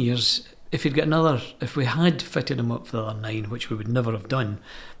got 10 years. If we had fitted him up for the other 9, which we would never have done,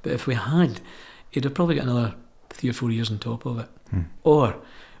 but if we had, he'd have probably got another 3 or 4 years on top of it. Or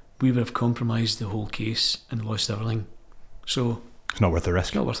we would have compromised the whole case and lost everything. So it's not worth the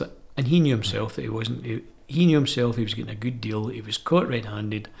risk. Not worth it. And he knew himself that he wasn't. He knew himself he was getting a good deal. He was caught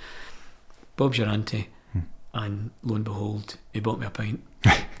red-handed. Bob's your auntie. And lo and behold, he bought me a pint.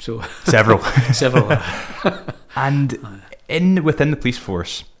 So Several. And within the police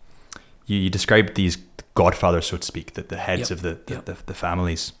force, you described these godfathers, so to speak, the heads of the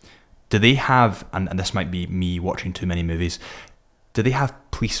families. Do they have, and this might be me watching too many movies, do they have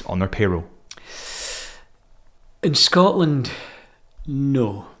police on their payroll? In Scotland,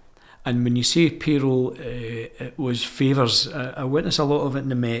 no. And when you say payroll, it was favours. I witnessed a lot of it in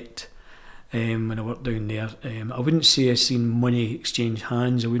the Met. When I worked down there, I wouldn't say I seen money exchange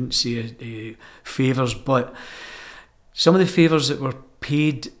hands. I wouldn't say favours, but some of the favours that were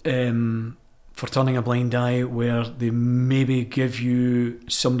paid for turning a blind eye, where they maybe give you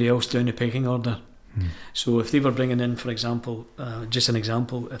somebody else down the pecking order. So if they were bringing in, for example, just an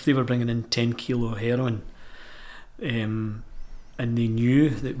example, if they were bringing in 10 kilo of heroin, and they knew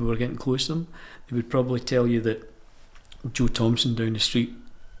that we were getting close to them, they would probably tell you that Joe Thompson down the street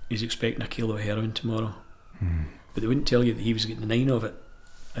is expecting a kilo of heroin tomorrow, but they wouldn't tell you that he was getting 9 of it,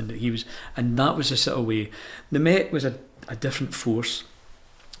 and that was a sort of way. The Met was a different force.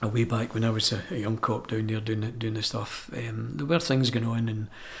 Way back when I was a young cop down there doing the stuff, there were things going on,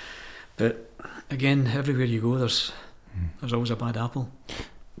 but again, everywhere you go, there's always a bad apple.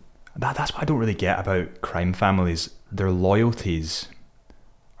 That's what I don't really get about crime families. Their loyalties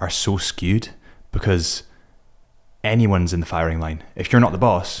are so skewed because anyone's in the firing line. If you're not the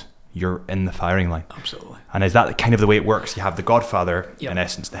boss, you're in the firing line. Absolutely. And is that kind of the way it works? You have the godfather, Yep. in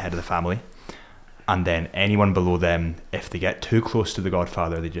essence, the head of the family, and then anyone below them, if they get too close to the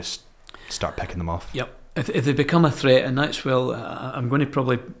godfather, they just start picking them off. Yep. If they become a threat, and that's, I'm going to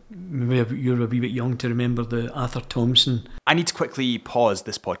probably, maybe you're a wee bit young to remember the Arthur Thompson. I need to quickly pause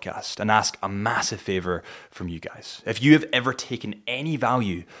this podcast and ask a massive favour from you guys. If you have ever taken any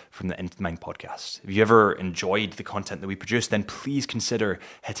value from the Into the Mind podcast, if you ever enjoyed the content that we produce, then please consider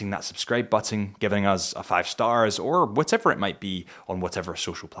hitting that subscribe button, giving us a 5 stars, or whatever it might be on whatever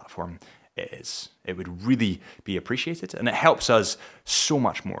social platform it is. It would really be appreciated, and it helps us so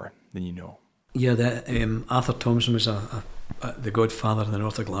much more than you know. Yeah, Arthur Thompson was the godfather in the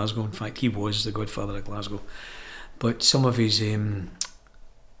north of Glasgow. In fact, he was the godfather of Glasgow. But some of his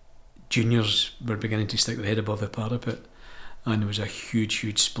juniors were beginning to stick their head above the parapet, and there was a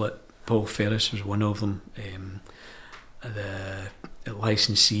huge split. Paul Ferris was one of them. The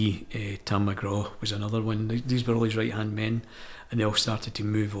licensee, Tam McGraw, was another one. These were all his right-hand men, and they all started to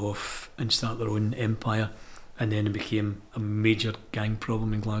move off and start their own empire, and then it became a major gang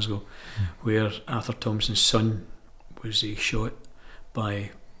problem in Glasgow, where Arthur Thompson's son was shot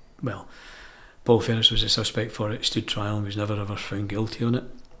by, well, Paul Ferris was a suspect for it, stood trial and was never ever found guilty on it.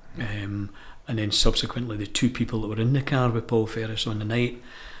 And then subsequently the two people that were in the car with Paul Ferris on the night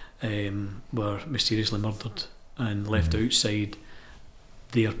were mysteriously murdered and left outside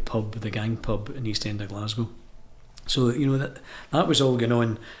their pub, the gang pub in East End of Glasgow. So, you know, that was all going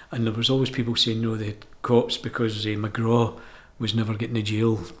on, and there was always people saying, no, the cops, because McGraw was never getting to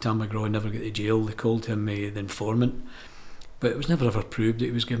jail, Tam McGraw never got to jail, they called him the informant. But it was never ever proved that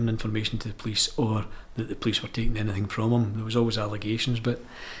he was giving information to the police or that the police were taking anything from him. There was always allegations, but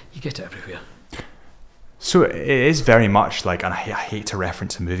you get it everywhere. So it is very much like, and I hate to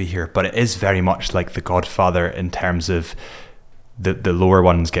reference a movie here, but it is very much like The Godfather in terms of the lower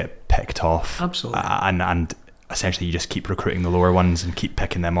ones get picked off. Absolutely. And essentially you just keep recruiting the lower ones and keep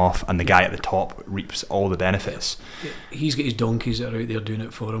picking them off, and the guy at the top reaps all the benefits. He's got his donkeys that are out there doing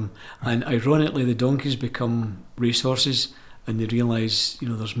it for him. And ironically, the donkeys become racehorses, and they realise, you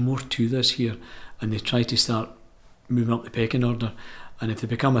know, there's more to this here, and they try to start moving up the pecking order. And if they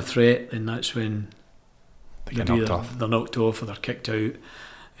become a threat, then that's when They're knocked off or they're kicked out,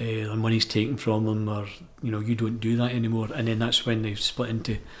 their money's taken from them, or, you know, you don't do that anymore. And then that's when they split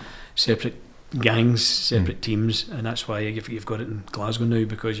into separate gangs, separate teams, and that's why you've got it in Glasgow now,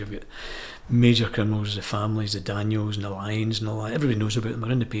 because you've got major criminals, the families, the Daniels and the Lions and all that. Everybody knows about them,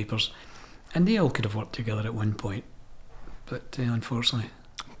 they're in the papers, and they all could have worked together at one point, but unfortunately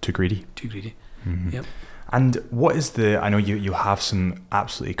too greedy. Yep. And what is I know you have some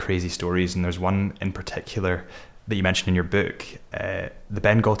absolutely crazy stories, and there's one in particular that you mentioned in your book, the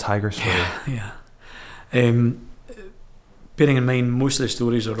Bengal tiger story. Yeah. Bearing in mind, most of the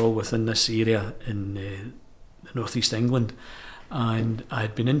stories are all within this area in the northeast England, and I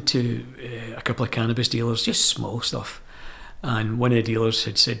had been into a couple of cannabis dealers, just small stuff, and one of the dealers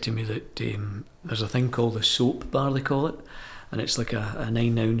had said to me that there's a thing called a soap bar, they call it, and it's like a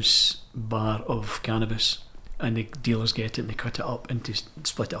 9-ounce bar of cannabis, and the dealers get it and they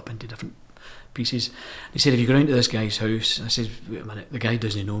split it up into different pieces. He said, if you go round to this guy's house, I said, wait a minute, the guy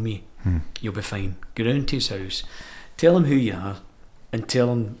doesn't know me, you'll be fine. Go round to his house, tell him who you are, and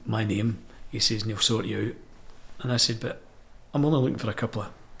tell him my name. He says, and he'll sort you out. And I said, but I'm only looking for a couple of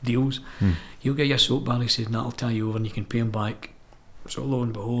deals. You'll get your soap bar. He said, and that'll tie you over and you can pay him back. So lo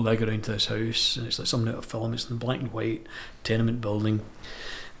and behold, I go round to this house, and it's like something out of film. It's in black and white, tenement building.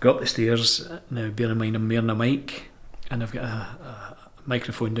 Go up the stairs. Now, bear in mind, I'm wearing a mic, and I've got a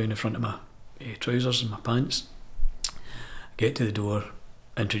microphone down the front of my trousers and my pants. Get to the door,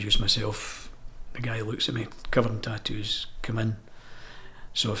 introduce myself. The guy looks at me, covered in tattoos, come in.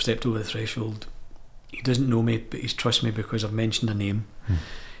 So I've stepped over the threshold. He doesn't know me, but he's trusts me because I've mentioned a name.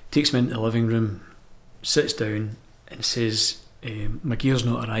 Takes me into the living room, sits down and says, my gear's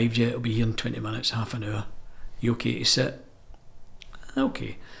not arrived yet, it'll be here in 20 minutes, half an hour. You okay to sit?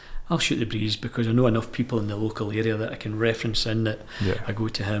 Okay, I'll shoot the breeze, because I know enough people in the local area that I can reference in that I go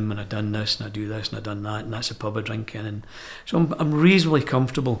to him and I've done this and I do this and I've done that, and that's a pub I drink in. And so I'm reasonably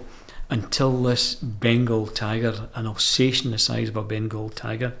comfortable until this Bengal tiger, an Alsatian the size of a Bengal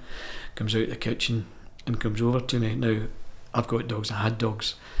tiger, comes out of the kitchen and comes over to me. Now, I've got dogs, I had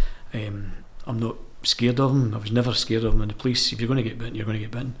dogs. I'm not scared of them, I was never scared of them. And the police, if you're going to get bitten, you're going to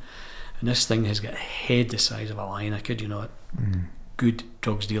get bitten. And this thing has got a head the size of a lion, I kid you not. Good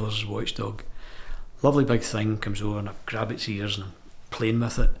drugs dealer's watchdog. Lovely big thing comes over, and I grab its ears and I'm playing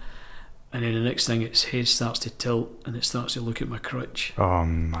with it. And then the next thing, its head starts to tilt and it starts to look at my crutch. Oh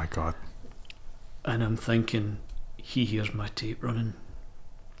my God. And I'm thinking, he hears my tape running.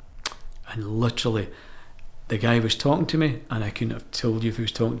 And literally, the guy was talking to me, and I couldn't have told you if he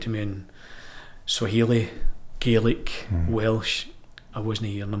was talking to me in Swahili, Gaelic, Welsh. I wasn't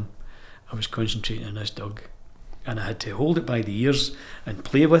hearing him. I was concentrating on this dog, and I had to hold it by the ears and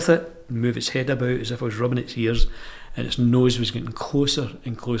play with it, move its head about as if I was rubbing its ears, and its nose was getting closer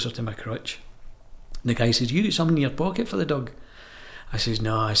and closer to my crutch. And the guy says, you got something in your pocket for the dog? I says,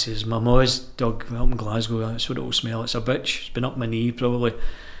 no. I says, my ma's dog up in Glasgow, that's what it will smell. It's a bitch, it's been up my knee probably.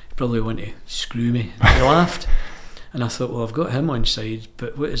 He probably want to screw me. He laughed, and I thought, well, I've got him on side,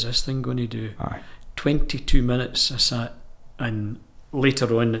 but what is this thing going to do? 22 minutes I sat, and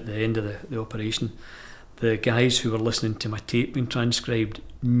later on at the end of the operation, the guys who were listening to my tape being transcribed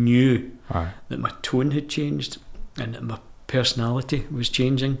knew that my tone had changed and that my personality was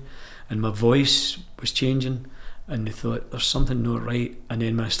changing, and my voice was changing, and they thought there's something not right. And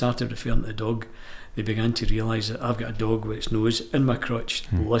then when I started referring to the dog, they began to realise that I've got a dog with its nose in my crotch,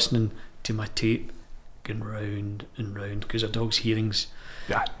 listening to my tape going round and round, because a dog's hearing's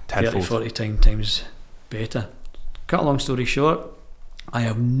 30, 40 times better. Cut a long story short, I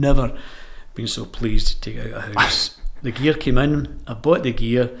have never been so pleased to take out a house. The gear came in, I bought the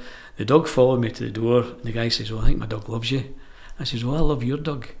gear, the dog followed me to the door, and the guy says, "Oh, I think my dog loves you." I says, "Well, I love your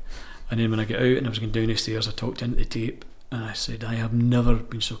dog." And then when I get out and I was going down the stairs, I talked into the tape, and I said, "I have never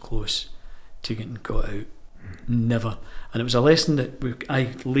been so close to getting caught out. Never." And it was a lesson that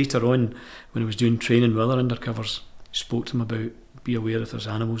I later on, when I was doing training with other undercovers, spoke to them about, be aware if there's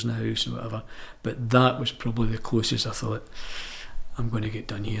animals in the house and whatever. But that was probably the closest I thought, I'm going to get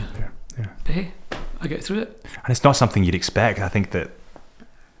done here. Yeah. But hey, I get through it. And it's not something you'd expect. I think that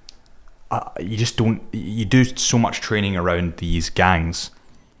you just don't, you do so much training around these gangs.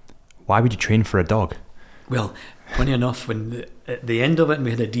 Why would you train for a dog? Well, funny enough, when at the end of it, and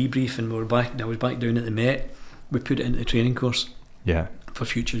we had a debrief, and I was back down at the Met, we put it into the training course for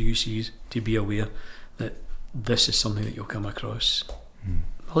future UCs to be aware that this is something that you'll come across.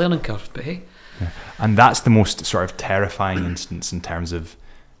 A learning curve, but hey. Yeah. And that's the most sort of terrifying instance in terms of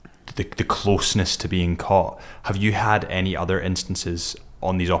the closeness to being caught. Have you had any other instances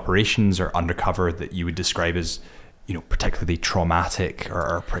on these operations or undercover that you would describe as, you know, particularly traumatic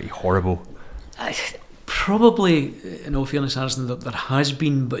or pretty horrible? Probably, in all fairness, Harrison, there has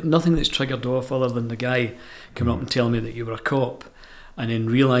been, but nothing that's triggered off other than the guy coming up and telling me that you were a cop, and then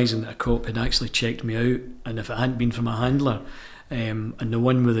realising that a cop had actually checked me out, and if it hadn't been for my handler, and the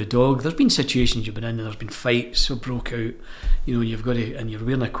one with the dog, there's been situations you've been in and there's been fights that broke out, you know, and you've got to, and you're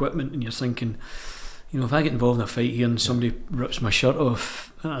wearing equipment and you're thinking, you know, if I get involved in a fight here and somebody rips my shirt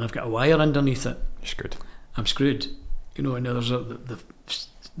off and I've got a wire underneath it, you're screwed. I'm screwed. You know, and there's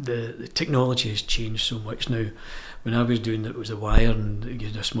the technology has changed so much now. When I was doing it was a wire, and you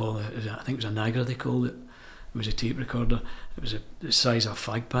had a small, I think it was a Niagara they called it. It was a tape recorder. It was the size of a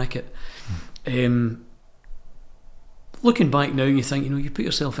fag packet. Looking back now, you think, you know, you put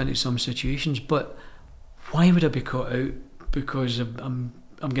yourself into some situations, but why would I be caught out? Because I'm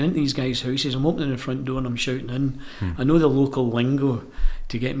getting into these guys' houses, I'm opening the front door and I'm shouting in. I know the local lingo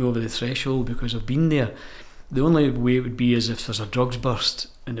to get me over the threshold because I've been there. The only way it would be is if there's a drugs burst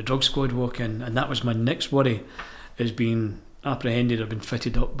and the drug squad walk in, and that was my next worry, is being apprehended or been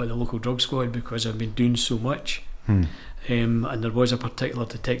fitted up by the local drug squad because I've been doing so much. And there was a particular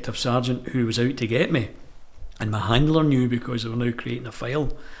detective sergeant who was out to get me, and my handler knew because they were now creating a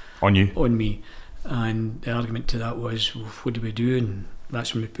file on me, and the argument to that was, well, what do we do? And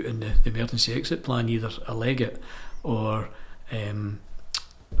that's when we put in the emergency exit plan, either I leg it or I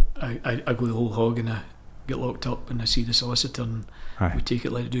go the whole hog and I get locked up and I see the solicitor and we take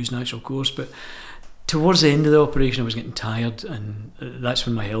it, let it do its natural course. But towards the end of the operation I was getting tired, and that's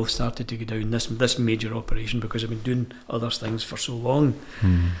when my health started to go down, this major operation, because I've been doing other things for so long.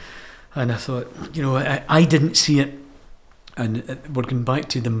 And I thought, you know, I didn't see it, and we're going back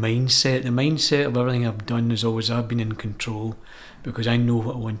to the mindset of everything I've done is always I've been in control, because I know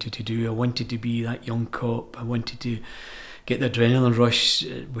what I wanted to do. I wanted to be that young cop. I wanted to get the adrenaline rush.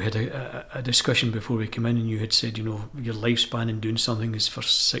 We had a discussion before we came in, and you had said, you know, your lifespan in doing something is for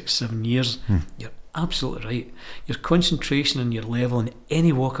 6-7 years. You're absolutely right. Your concentration and your level in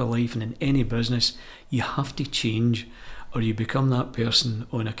any walk of life and in any business, you have to change, or you become that person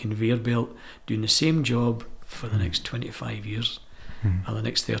on a conveyor belt doing the same job for the next 25 years or the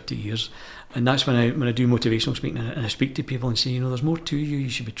next 30 years. And that's when I do motivational speaking, and I speak to people and say, you know, there's more to you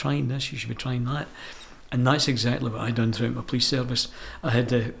should be trying this, you should be trying that. And that's exactly what I done throughout my police service. I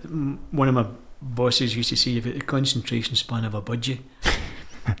had one of my bosses used to say, you've got the concentration span of a budgie.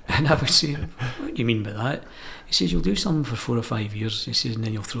 And I would say, what do you mean by that? He says, you'll do something for 4 or 5 years, he says, and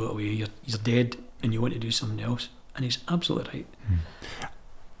then you'll throw it away. You're dead and you want to do something else. And he's absolutely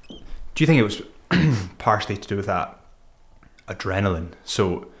right. Do you think it was partially to do with that adrenaline?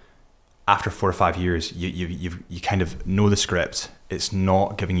 So after 4 or 5 years, you kind of know the script. It's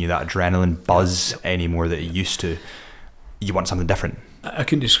not giving you that adrenaline buzz anymore that it used to. You want something different. I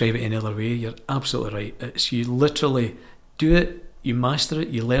couldn't describe it any other way. You're absolutely right. It's you literally do it, you master it,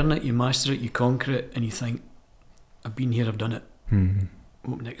 you learn it, you master it, you conquer it, and you think, I've been here, I've done it.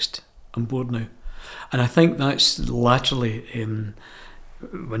 What next? I'm bored now. And I think that's laterally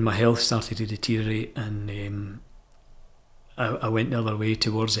when my health started to deteriorate, and I went the other way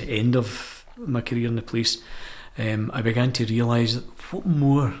towards the end of my career in the police. I began to realise that what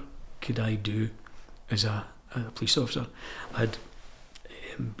more could I do as a police officer. I'd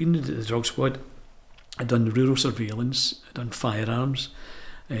been in the drug squad, I'd done rural surveillance, I'd done firearms,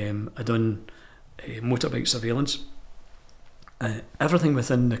 I done motorbike surveillance, everything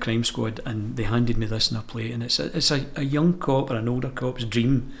within the crime squad, and they handed me this in a plate, and it's a young cop or an older cop's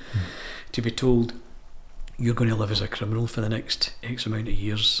dream to be told, you're going to live as a criminal for the next X amount of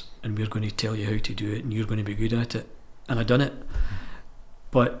years, and we're going to tell you how to do it, and you're going to be good at it. And I done it,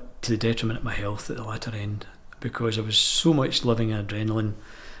 but to the detriment of my health at the latter end, because I was so much living in adrenaline.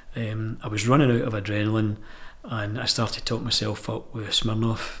 I was running out of adrenaline, and I started to talk myself up with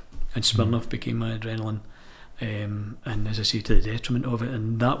Smirnoff, and Smirnoff became my adrenaline, and as I say, to the detriment of it.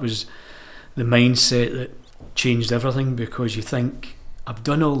 And that was the mindset that changed everything, because you think, I've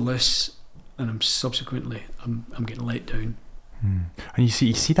done all this, and I'm getting let down. And you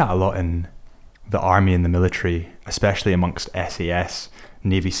see that a lot in the army and the military, especially amongst SAS,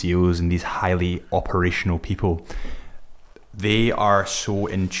 Navy SEALs, and these highly operational people. They are so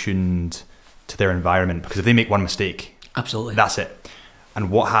in tuned to their environment, because if they make one mistake, absolutely, that's it.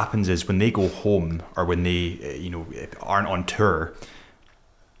 And what happens is, when they go home, or when they aren't on tour,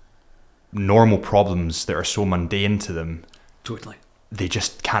 normal problems that are so mundane to them, totally, they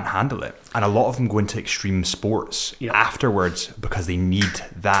just can't handle it. And a lot of them go into extreme sports afterwards, because they need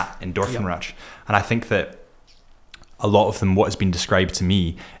that endorphin rush. And I think that a lot of them, what has been described to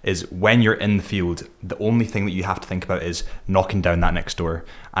me is, when you're in the field, the only thing that you have to think about is knocking down that next door,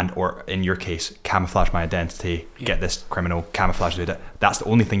 and, or in your case, camouflage my identity, get this criminal, camouflage it. That's the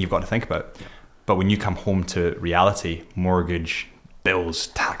only thing you've got to think about. But when you come home to reality, mortgage, bills,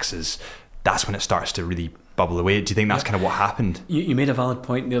 taxes, that's when it starts to really bubble away. Do you think that's kind of what happened? You made a valid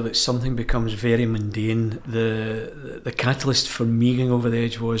point there, that something becomes very mundane. The catalyst for me going over the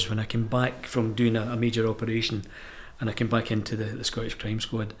edge was when I came back from doing a major operation, and I came back into the Scottish Crime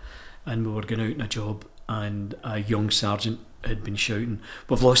Squad, and we were going out on a job, and a young sergeant had been shouting,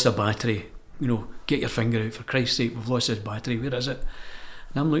 "We've lost a battery, get your finger out, for Christ's sake, we've lost this battery, where is it?"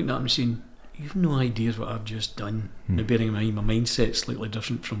 And I'm looking at him saying, "You've no idea what I've just done." Now, bearing in mind, my mindset's slightly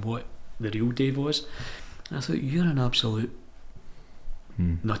different from what the real Dave was. And I thought, you're an absolute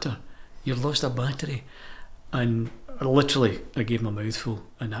nutter. You've lost a battery. And I gave my mouthful,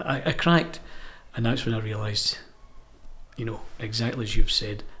 and I cracked. And that's when I realised, exactly as you've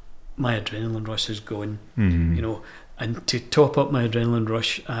said, my adrenaline rush is gone. And to top up my adrenaline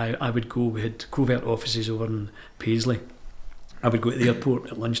rush, I would go, we had covert offices over in Paisley. I would go to the airport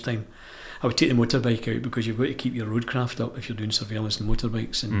at lunchtime. I would take the motorbike out, because you've got to keep your roadcraft up if you're doing surveillance and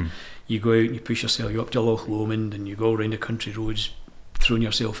motorbikes, and you go out and you push yourself, you up to Loch Lomond, and you go around the country roads, throwing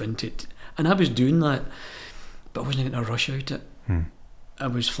yourself into it. And I was doing that, but I wasn't getting a rush out it. I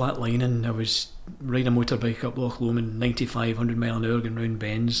was flatlining. I was riding a motorbike up Loch Lomond, 95, 100 mile an hour, going round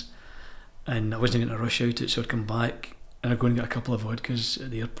bends, and I wasn't getting a rush out it. So I'd come back, and I'd go and get a couple of vodkas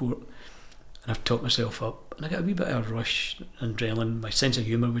at the airport, and I've topped myself up, and I got a wee bit of rush, adrenaline. My sense of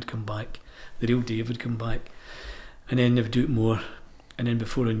humour would come back, the real Dave would come back, and then they would do it more, and then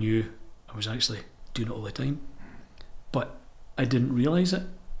before I knew, I was actually doing it all the time, but I didn't realise it,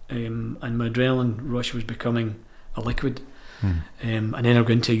 and my adrenaline rush was becoming a liquid. And then I'd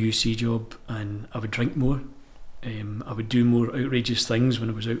go into a UC job, and I would drink more. I would do more outrageous things when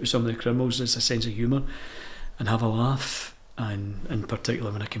I was out with some of the criminals. It's a sense of humour, and have a laugh. And in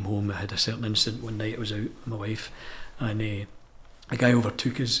particular, when I came home, I had a certain incident one night. I was out with my wife, and a guy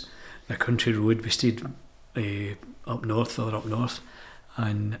overtook us on a country road. We stayed further up north,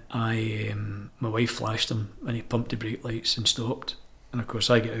 and my wife flashed him, and he pumped the brake lights and stopped. And of course,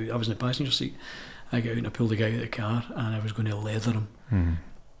 I get out. I was in the passenger seat. I got out and I pulled the guy out of the car, and I was going to leather him,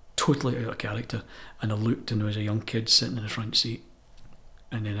 totally out of character. And I looked, and there was a young kid sitting in the front seat,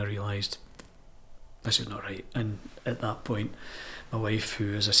 and then I realised this is not right. And at that point, my wife,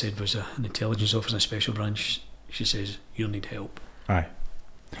 who, as I said, was an intelligence officer in a special branch, she says, "You'll need help." Aye.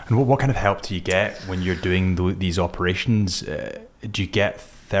 And what kind of help do you get when you're doing these operations? Do you get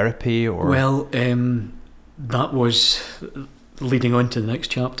therapy, or? Well, that was leading on to the next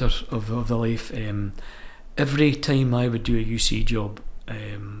chapter of the life. Every time I would do a UC job,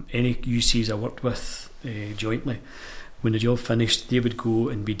 any UCs I worked with jointly, when the job finished, they would go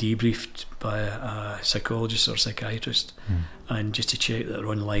and be debriefed by a psychologist or psychiatrist, and just to check that they're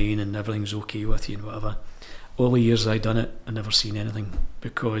online and everything's okay with you and whatever. All the years I'd done it, I never seen anything,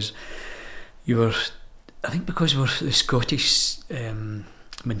 because we're the Scottish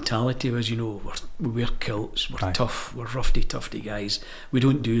mentality was, we wear kilts, we're tough, we're tufty guys. We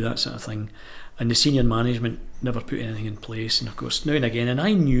don't do that sort of thing. And the senior management never put anything in place. And of course, now and again, and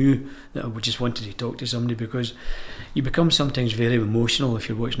I knew that I just wanted to talk to somebody, because you become sometimes very emotional if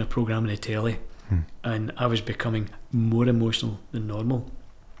you're watching a programme on the telly. And I was becoming more emotional than normal,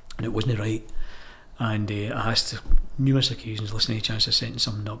 and it wasn't right. And I asked numerous occasions, listen, any chance of setting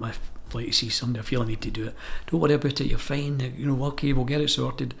something up? I'd like to see somebody, I feel I need to do it. Don't worry about it, you're fine, okay, we'll get it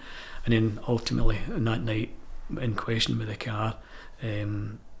sorted. And then ultimately, on that night, in question with the car,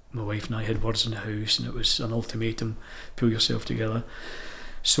 my wife and I had words in the house, and it was an ultimatum, pull yourself together.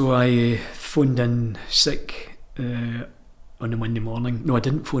 So I phoned in sick on the Monday morning. No, I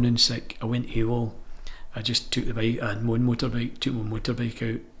didn't phone in sick, I went AWOL. I just took the bike, I had my own motorbike, took my motorbike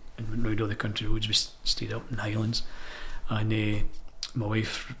out and went round all the country roads. We stayed up in the Highlands, and my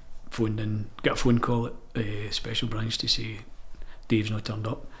wife phoned in, got a phone call at Special Branch to say Dave's not turned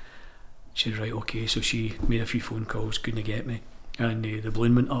up. She said, right, okay, so she made a few phone calls, couldn't get me, and the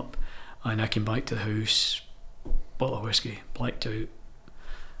balloon went up, and I came back to the house, bottle of whiskey, blacked out.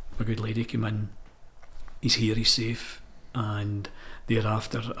 My good lady came in, he's here, he's safe, and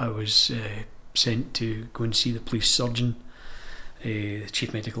thereafter I was sent to go and see the police surgeon, the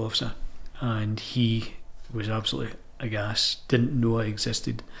chief medical officer, and he was absolutely aghast, didn't know I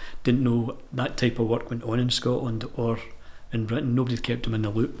existed, didn't know that type of work went on in Scotland or in Britain. Nobody had kept him in the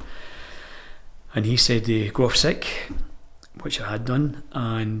loop. And he said, go off sick, which I had done,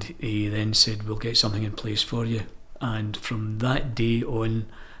 and he then said, we'll get something in place for you. And from that day on,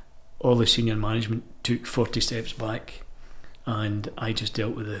 all the senior management took 40 steps back, and I just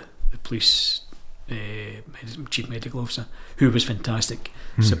dealt with the police chief medical officer, who was fantastic,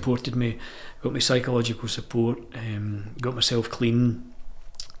 supported me, got me psychological support, got myself clean,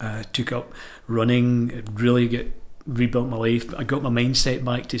 took up running, really rebuilt my life. I got my mindset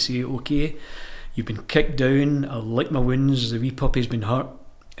back to say, okay, you've been kicked down, I'll lick my wounds, the wee puppy's been hurt,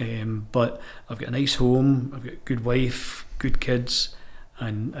 but I've got a nice home, I've got a good wife, good kids,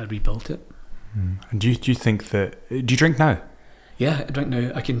 and I rebuilt it. And do you think that, do you drink now? Yeah, I drink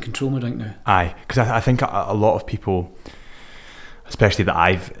now. I can control my drink now. Aye, because I think a lot of people, especially that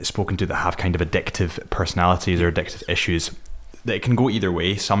I've spoken to, that have kind of addictive personalities or addictive issues, that it can go either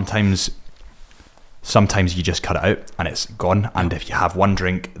way. Sometimes you just cut it out and it's gone, and if you have one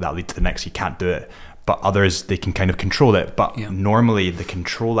drink, that'll lead to the next, you can't do it. But others, they can kind of control it. But normally the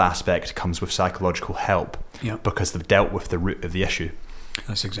control aspect comes with psychological help, because they've dealt with the root of the issue.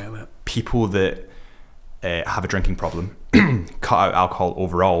 That's exactly it. People that have a drinking problem, cut out alcohol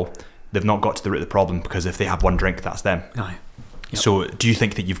overall, they've not got to the root of the problem, because if they have one drink, that's them. Aye. Yep. So do you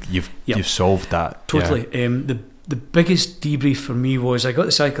think that you've solved that? Totally. Yeah. The biggest debrief for me was I got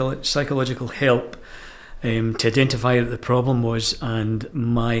the psychological help to identify what the problem was, and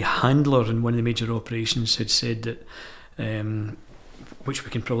my handler in one of the major operations had said that, which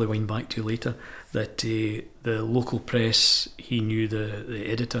we can probably wind back to later, that the local press, he knew the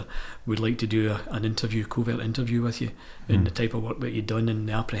editor would like to do an interview, covert interview with you, in the type of work that you'd done, and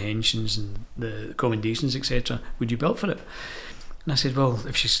the apprehensions and the commendations, etc. Would you be up for it? And I said, well,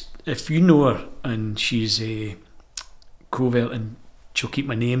 if you know her and she's a covert and she'll keep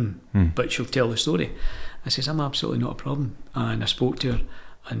my name, but she'll tell the story. I says, I'm absolutely not a problem. And I spoke to her,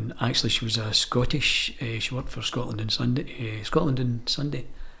 and actually she was a Scottish, she worked for Scotland and Sunday.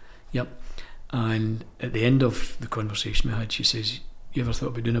 Yep. And at the end of the conversation we had, she says, you ever thought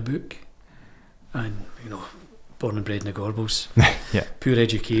about doing a book? And, born and bred in the Gorbals, poor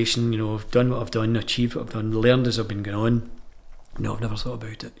education, I've done what I've done, achieved what I've done, learned as I've been going on. No, I've never thought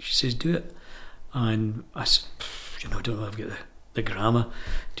about it. She says, do it. And I said, I don't know if I've got the grammar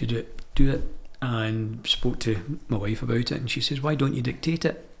to do it. And spoke to my wife about it, and she says, why don't you dictate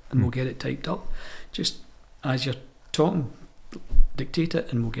it, and we'll get it typed up, just as you're talking, dictate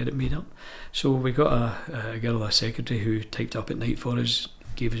it and we'll get it made up. So we got a girl, a secretary, who typed up at night for us,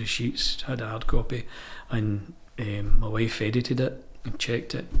 gave us the sheets, had a hard copy, and my wife edited it and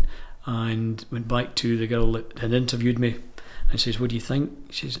checked it, and went back to the girl that had interviewed me and says, what do you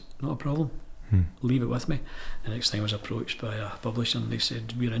think? She says, not a problem, leave it with me. The next time I was approached by a publisher, and they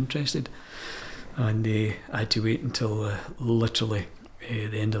said, we're interested. And I had to wait until literally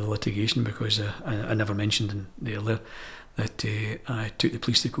the end of the litigation, because I never mentioned in the earlier that I took the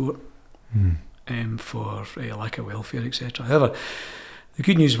police to court for lack of welfare, etc. However, the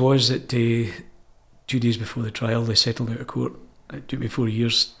good news was that 2 days before the trial, they settled out of court. It took me 4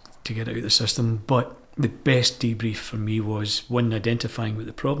 years to get out of the system, but the best debrief for me was, one, identifying what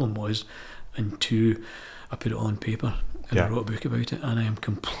the problem was, and two, I put it all on paper and I wrote a book about it, and I am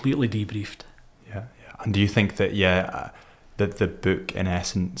completely debriefed. Yeah. And do you think that that the book in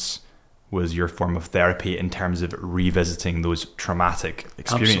essence was your form of therapy in terms of revisiting those traumatic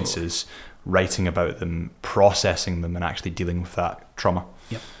experiences, writing about them, processing them, and actually dealing with that trauma?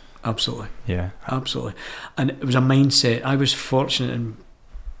 Yep, absolutely. Yeah, absolutely. And it was a mindset. I was fortunate, and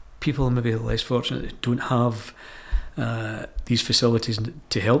people maybe less fortunate don't have these facilities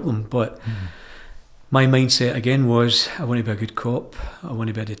to help them, but my mindset again was, I want to be a good cop, I want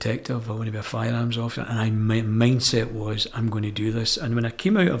to be a detective, I want to be a firearms officer, and my mindset was, I'm going to do this. And when I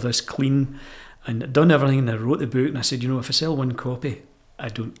came out of this clean and I'd done everything, and I wrote the book, and I said, if I sell one copy, I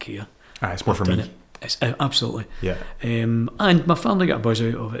don't care. It's more for me. It's, absolutely. Yeah. And my family got a buzz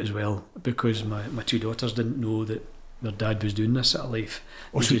out of it as well, because my two daughters didn't know that their dad was doing this sort of life.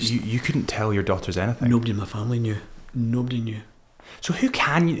 So you couldn't tell your daughters anything? Nobody in my family knew. Nobody knew. So who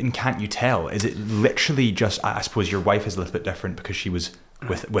can you and can't you tell? Is it literally just, I suppose your wife is a little bit different because she was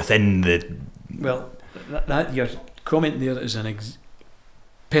within the... Well, that your comment there is an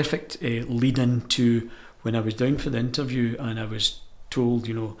perfect lead-in to when I was down for the interview and I was told,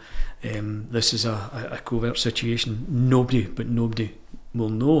 this is a covert situation. Nobody will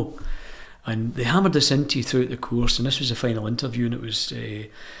know. And they hammered this into you throughout the course, and this was the final interview, and it was...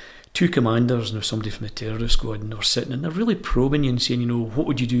 two commanders and there was somebody from the terrorist squad, and they were sitting and they're really probing you and saying, what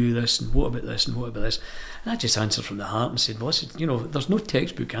would you do with this, and what about this, and what about this? And I just answered from the heart and said, well, there's no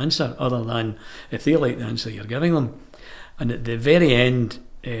textbook answer other than if they like the answer you're giving them. And at the very end,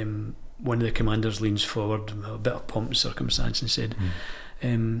 one of the commanders leans forward with a bit of pomp and circumstance and said,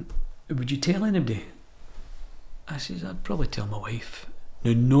 would you tell anybody? I said, I'd probably tell my wife.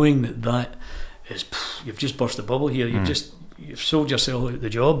 Now, knowing that is, you've just burst the bubble here, you've sold yourself out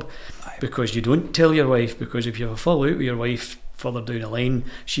the job, because you don't tell your wife, because if you have a fallout with your wife further down the line,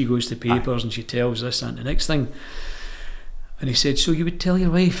 she goes to papers and she tells this and the next thing. And he said, so you would tell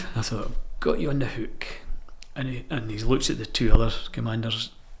your wife? I thought, I've got you on the hook. And he looks at the two other commanders,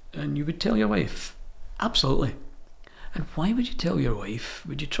 and you would tell your wife? Absolutely. And why would you tell your wife?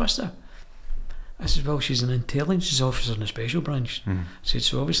 Would you trust her? I said, well, she's an intelligence officer in the special branch. I said,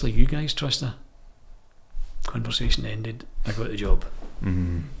 so obviously you guys trust her. Conversation ended. I got the job.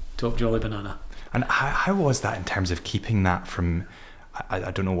 Top jolly banana. And how was that in terms of keeping that from... I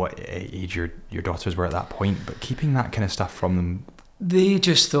don't know what age your daughters were at that point, but keeping that kind of stuff from them? They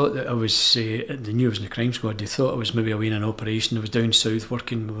just thought that I was... they knew I was in the crime squad. They thought I was maybe away in an operation. I was down south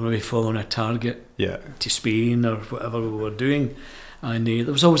working, maybe following a target to Spain or whatever we were doing. And there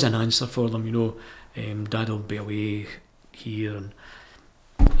was always an answer for them, Dad will be away here, and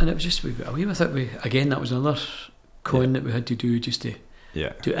it was just, we got away with it. Again, that was another con that we had to do just to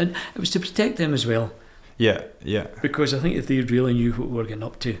do, and it was to protect them as well. Because I think if they really knew what we were getting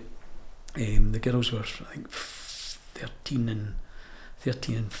up to, the girls were, I think, 13 and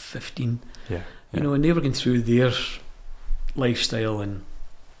 15. And they were going through their lifestyle, and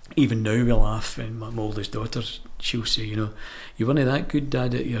even now we laugh. And my oldest daughter, she'll say, you weren't that good,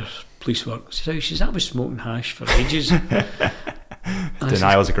 Dad, at your police work. I said, I was smoking hash for ages.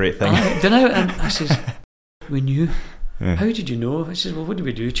 Denial's a great thing. Denial, and I says, we knew. How did you know? I says, well, what do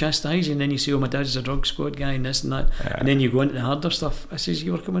we do? Chastise, and then you say, my dad's a drug squad guy and this and that, and then you go into the harder stuff. I says,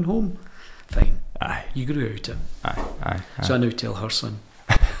 you were coming home. Fine. You grew out it. So I now tell her son.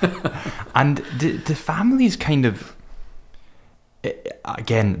 And do families kind of,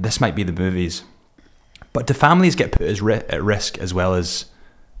 again, this might be the movies, but do families get put at risk as well as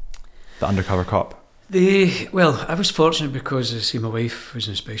the undercover cop? Well, I was fortunate because, as I say, my wife was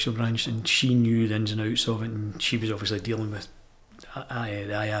in a special branch and she knew the ins and outs of it, and she was obviously dealing with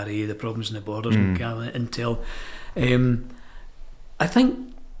the IRA, the problems in the borders and gathering intel. I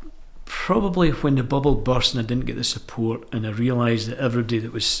think probably when the bubble burst and I didn't get the support, and I realised that everybody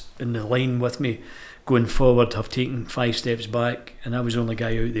that was in the line with me going forward have taken 5 steps back, and I was the only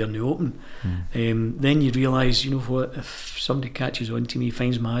guy out there in the open. Then you realise, what, if somebody catches on to me,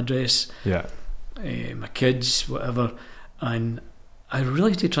 finds my address, my kids, whatever, and I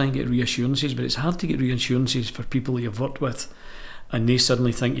really to try and get reassurances, but it's hard to get reassurances for people that you've worked with and they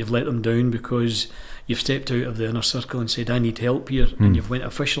suddenly think you've let them down because you've stepped out of the inner circle and said, I need help here, and you've went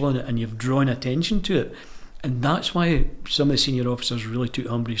official on it and you've drawn attention to it. And that's why some of the senior officers really took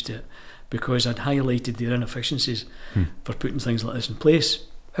umbrage to it, because I'd highlighted their inefficiencies for putting things like this in place.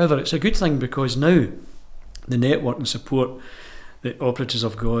 However, it's a good thing because now the network and support that operatives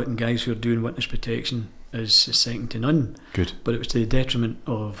have got and guys who are doing witness protection is second to none. Good. But it was to the detriment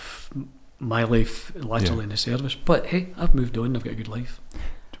of my life laterally in the service. But hey, I've moved on, I've got a good life.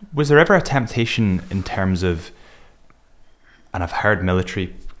 Was there ever a temptation in terms of, and I've heard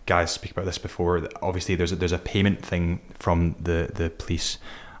military guys speak about this before, that obviously there's a payment thing from the police,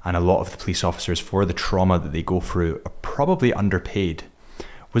 and a lot of the police officers, for the trauma that they go through, are probably underpaid.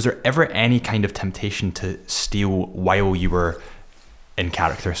 Was there ever any kind of temptation to steal while you were in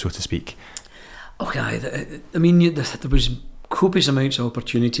character, so to speak? Okay, I mean, there was copious amounts of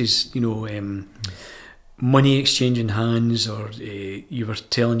opportunities, money exchanging hands, or you were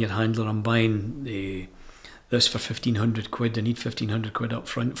telling your handler, I'm buying this for 1,500 quid, I need 1,500 quid up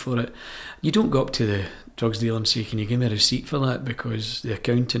front for it. You don't go up to the drugs dealer and say, can you give me a receipt for that, because the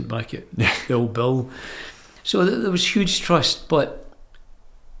accountant back at the old bill. So there was huge trust, but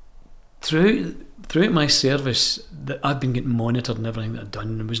throughout my service, that I've been getting monitored in everything that I've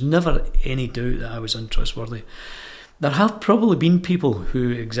done. There was never any doubt that I was untrustworthy. There have probably been people who,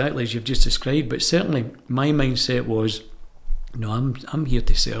 exactly as you've just described, but certainly my mindset was, no, I'm here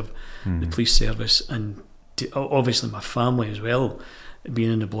to serve the police service, and obviously my family as well,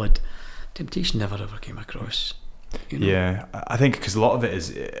 being in the blood. Temptation never ever came across. You know? Yeah, I think because a lot of it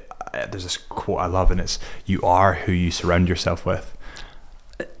is, there's this quote I love, and it's, you are who you surround yourself with.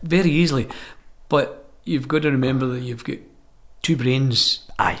 Very easily, but you've got to remember that you've got two brains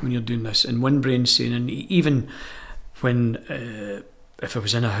when you're doing this, and one brain's saying, and even when if I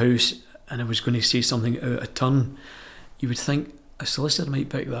was in a house and I was going to say something out of turn, you would think a solicitor might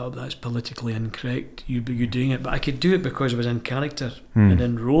pick that up, that's politically incorrect, you're doing it, but I could do it because I was in character and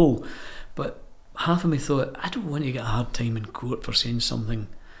in role. But half of me thought, I don't want to get a hard time in court for saying something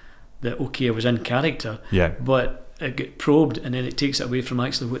that, okay, I was in character, but it get probed, and then it takes it away from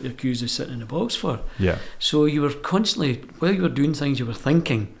actually what the accused is sitting in the box for. Yeah. So you were constantly, while you were doing things, you were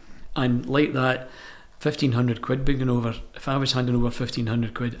thinking, and like that 1,500 quid being over, if I was handing over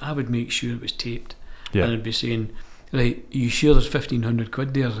 1,500 quid, I would make sure it was taped. And I'd be saying, right, are you sure there's 1,500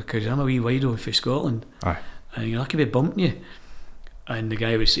 quid there, because I'm a wee wido for Scotland. Aye. And I could be bumping you. And the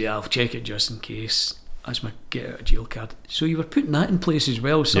guy would say, I'll check it just in case. That's my get out of jail card. So you were putting that in place as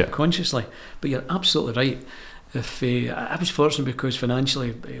well, subconsciously. But you're absolutely right. If I was fortunate because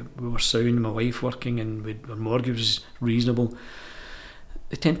financially we were sound, my wife working, and our mortgage was reasonable.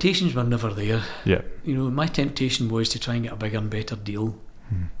 The temptations were never there. Yeah. You know, my temptation was to try and get a bigger and better deal,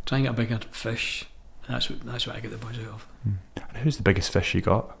 try and get a bigger fish. And that's what I get the buzz out of. And who's the biggest fish you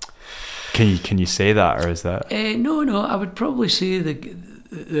got? Can you say that, or is that? No. I would probably say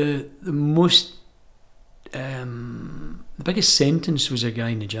the most the biggest sentence was a guy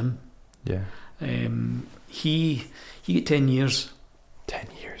in the gym. Yeah. He got 10 years. 10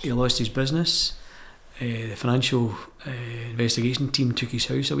 years. He lost his business. The financial investigation team took his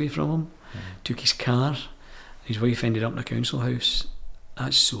house away from him, took his car. His wife ended up in a council house.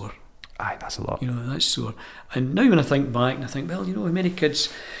 That's sore. Aye, that's a lot. You know, that's sore. And now when I think back, and I think, well, you know, how many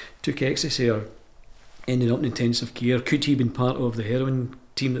kids took ecstasy or ended up in intensive care? Could he have been part of the heroin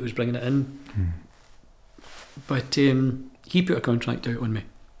team that was bringing it in? But he put a contract out on me.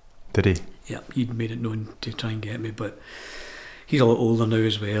 Did he? Yeah, he'd made it known to try and get me, but he's a lot older now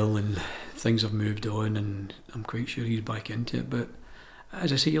as well, and things have moved on, and I'm quite sure he's back into it. But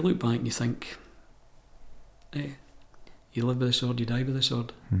as I say, you look back and you think, you live by the sword, you die by the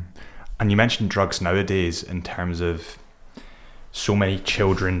sword. And you mentioned drugs nowadays in terms of so many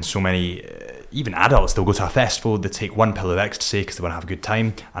children, so many even adults, they'll go to a festival, they take one pill of ecstasy because they want to have a good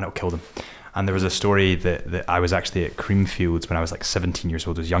time, and it'll kill them. And there was a story that I was actually at Creamfields when I was like 17 years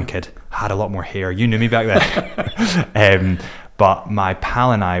old. I was a young kid, had a lot more hair. You knew me back then. But my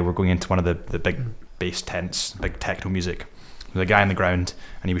pal and I were going into one of the big bass tents, big techno music. There was a guy on the ground,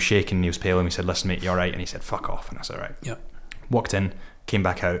 and he was shaking, and he was pale, and we said, listen mate, you alright? And he said, fuck off. And I said, alright. Yeah. Walked in, came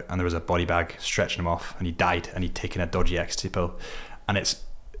back out, and there was a body bag stretching him off, and he died, and he'd taken a dodgy ecstasy pill. And it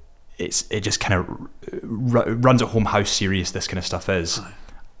just kind of runs at home how serious this kind of stuff is.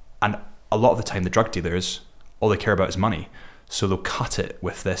 And a lot of the time the drug dealers, all they care about is money, so they'll cut it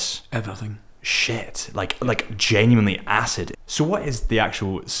with this everything shit, like genuinely acid. So what is the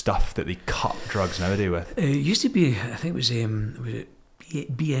actual stuff that they cut drugs nowadays with? It used to be, I think it was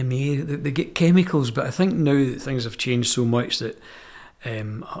BMA, they get chemicals, but I think now that things have changed so much that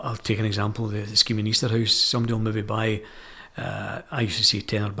I'll take an example, the scheme in Easterhouse, somebody will maybe buy I used to say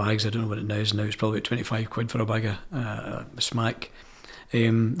tenner bags, I don't know what it is now, it's probably 25 quid for a bag of smack.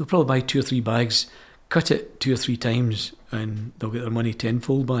 They'll probably buy 2 or 3 bags, cut it 2 or 3 times, and they'll get their money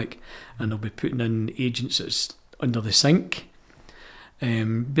tenfold back, and they'll be putting in agents that's under the sink. Bear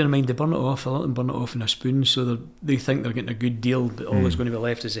in mind, they burn it off, a lot of them burn it off in a spoon, so they think they're getting a good deal, but all that's going to be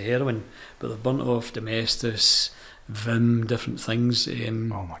left is the heroin. But they've burnt it off Domestos, Vim, different things. Oh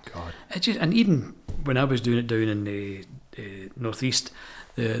my God. And even when I was doing it down in the northeast,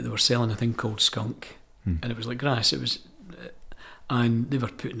 they were selling a thing called skunk, and it was like grass. It was, and they were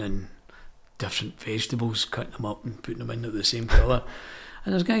putting in different vegetables, cutting them up and putting them in at the same colour.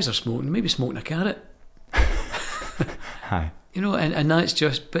 And there's guys are smoking, maybe smoking a carrot. Hi. You know, and that's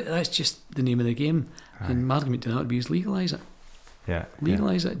just the name of the game. Aye. And my argument to that would be is legalise it. Yeah.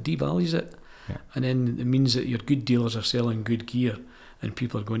 Legalise it, devalues it. Yeah. And then it means that your good dealers are selling good gear, and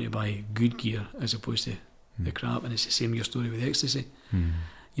people are going to buy good gear as opposed to the crap. And it's the same your story with ecstasy.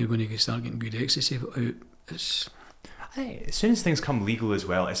 You're going to start getting good ecstasy out It's As soon as things come legal as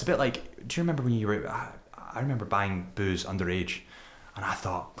well, it's a bit like, do you remember when you were, I remember buying booze underage, and I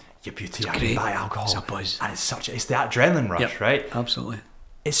thought, you beauty, I can buy alcohol. It's a buzz. And it's the adrenaline rush, right? Absolutely.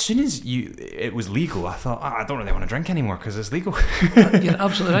 As soon as it was legal, I thought, I don't really want to drink anymore because it's legal. You're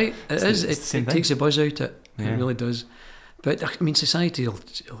absolutely right. It takes the buzz out of it. Yeah. It really does. But I mean, society will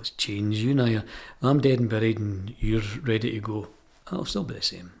change. You know, I'm dead and buried, and you're ready to go. It'll still be the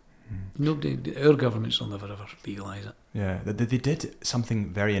same. Nobody, our governments will never ever legalise it. Yeah, they did something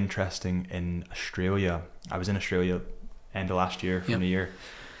very interesting in Australia. I was in Australia end of last year for New Year,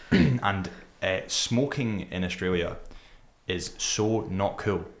 and smoking in Australia is so not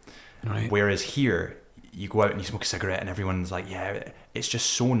cool. Right. Whereas here, you go out and you smoke a cigarette, and everyone's like, yeah, it's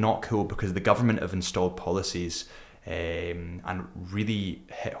just so not cool because the government have installed policies and really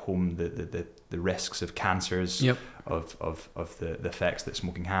hit home the risks of cancers, of the effects that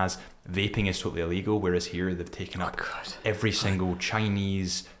smoking has. Vaping is totally illegal, whereas here they've taken up every single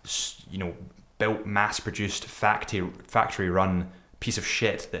Chinese, built, mass-produced, factory-run piece of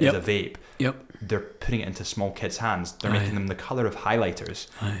shit that is a vape. They're putting it into small kids' hands. They're making them the colour of highlighters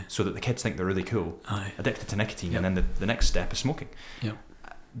so that the kids think they're really cool, addicted to nicotine, and then the next step is smoking.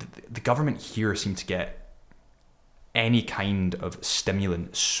 The government here seem to get any kind of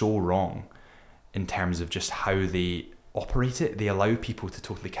stimulant so wrong in terms of just how they operate it. They allow people to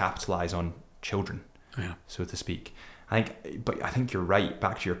totally capitalise on children, so to speak. I think you're right.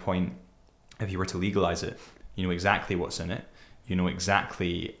 Back to your point, if you were to legalise it, you know exactly what's in it. You know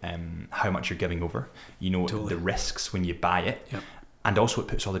exactly how much you're giving over. You know the risks when you buy it, and also it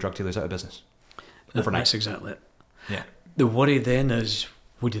puts all the drug dealers out of business overnight. That's exactly it. Yeah. The worry then is,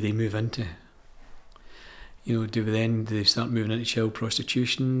 what do they move into? You know, do they start moving into child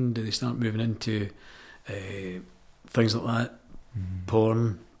prostitution? Do they start moving into things like that,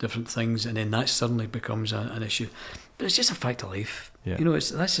 porn, different things, and then that suddenly becomes an issue? But it's just a fact of life. Yeah. You know,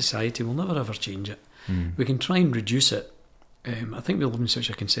 that society will never ever change it. We can try and reduce it. I think we live in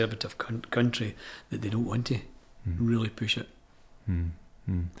such a conservative country that they don't want to really push it.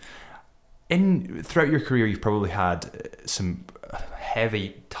 Throughout your career, you've probably had some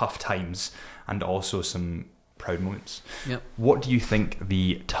heavy, tough times and also some proud moments. What do you think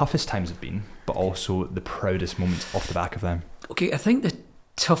the toughest times have been, but also the proudest moments off the back of them? Okay, I think the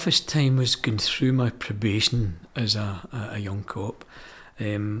toughest time was going through my probation as a young cop.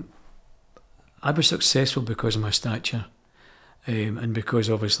 I was successful because of my stature. And because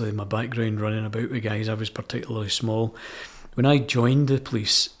obviously my background running about with guys, I was particularly small. When I joined the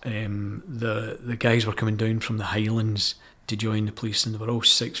police, the guys were coming down from the Highlands to join the police, and they were all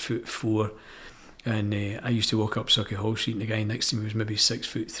 6'4", and I used to walk up Sucky Hall Street, and the guy next to me was maybe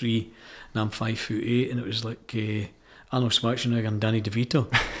 6'3", and I'm 5'8", and it was like Arnold Schwarzenegger and Danny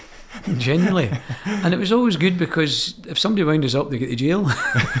DeVito. Genuinely. And it was always good because if somebody wound us up, they get to jail.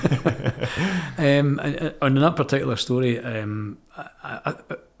 And on that particular story, I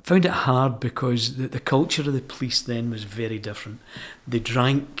found it hard because the culture of the police then was very different. They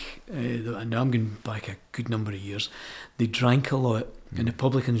drank, and I'm going back a good number of years, they drank a lot, and the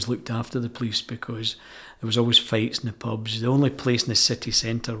publicans looked after the police because there was always fights in the pubs. The only place in the city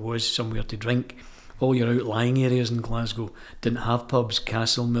centre was somewhere to drink. All your outlying areas in Glasgow didn't have pubs.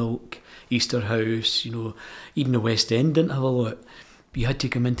 Castlemilk, Easterhouse, even the West End didn't have a lot. But you had to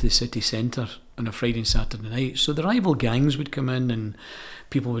come into the city centre on a Friday and Saturday night. So the rival gangs would come in and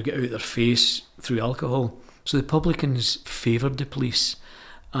people would get out their face through alcohol. So the publicans favoured the police.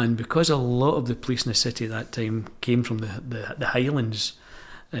 And because a lot of the police in the city at that time came from the Highlands,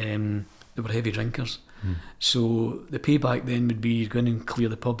 they were heavy drinkers. So the payback then would be you're going and clear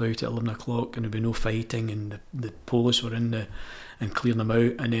the pub out at 11 o'clock and there'd be no fighting, and the police were in and clearing them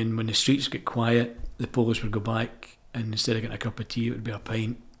out, and then when the streets get quiet the police would go back, and instead of getting a cup of tea it would be a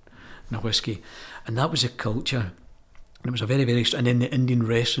pint and a whiskey. And that was a culture, and it was a very, very... And then the Indian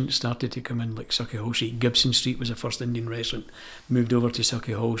restaurants started to come in, like Sucky Hall Street. Gibson Street was the first Indian restaurant, moved over to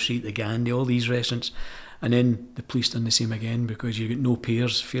Sucky Hall Street, the Gandhi, all these restaurants. And then the police done the same again because you got no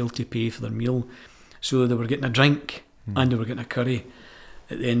payers, failed to pay for their meal. So they were getting a drink and they were getting a curry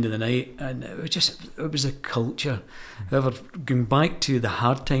at the end of the night, and it was a culture. However, going back to the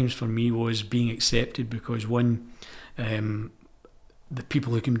hard times for me was being accepted because one, the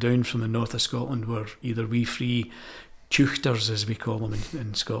people who came down from the north of Scotland were either wee free tuchters, as we call them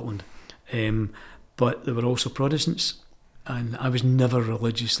in Scotland, but they were also Protestants, and I was never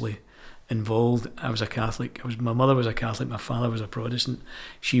religiously involved. I was a Catholic. My mother was a Catholic, my father was a Protestant.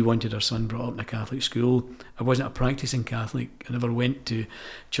 She wanted her son brought up in a Catholic school. I wasn't a practising Catholic. I never went to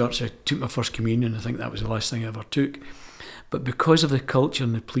church. I took my first communion. I think that was the last thing I ever took. But because of the culture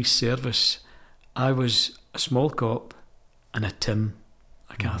and the police service, I was a small cop and a Tim,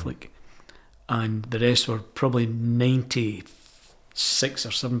 a Catholic, and the rest were probably 96 or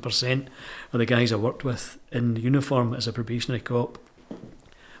 7% of the guys I worked with in uniform as a probationary cop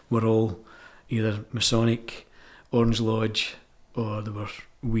were all either Masonic, Orange Lodge, or they were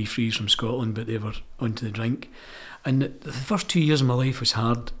wee frees from Scotland, but they were onto the drink. And the first 2 years of my life was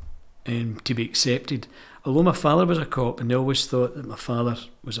hard to be accepted. Although my father was a cop, and they always thought that my father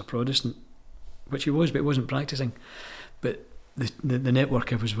was a Protestant, which he was, but he wasn't practising. But the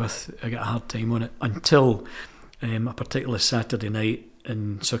network I was with, I got a hard time on it until a particular Saturday night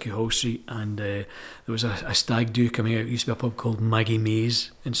in Sucky Hall Street, and there was a stag do coming out. It used to be a pub called Maggie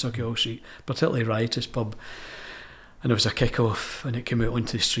May's in Sucky Hall Street, particularly riotous pub. And there was a kick-off, and it came out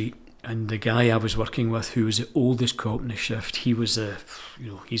onto the street. And the guy I was working with, who was the oldest cop in the shift, he was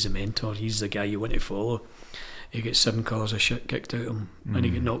he's a mentor. He's the guy you want to follow. He gets 7 colours of shit kicked out of him, and he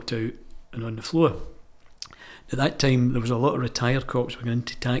get knocked out and on the floor. At that time, there was a lot of retired cops going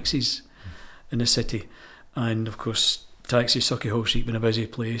into taxis in the city, and of course, taxis, Sucky Hall Street being a busy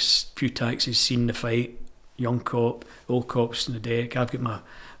place. Few taxis seen the fight. Young cop, old cops on the deck. I've got my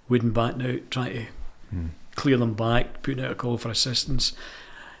wooden baton out, trying to clear them back, putting out a call for assistance.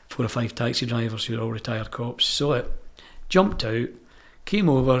 4 or 5 taxi drivers who are all retired cops saw it, jumped out, came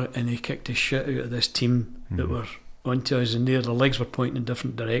over, and they kicked the shit out of this team that were onto us, and their legs were pointing in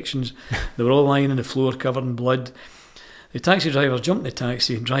different directions. They were all lying on the floor covered in blood. The taxi drivers jump in the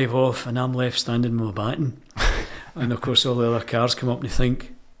taxi and drive off, and I'm left standing with my baton. And of course all the other cars come up and they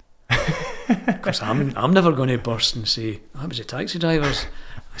think, because I'm never going to burst and say, that was the taxi drivers.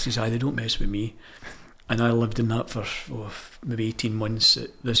 I says, aye, they don't mess with me. And I lived in that for maybe 18 months.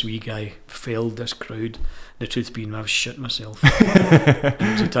 This wee guy failed this crowd. The truth being, I was shitting myself. And it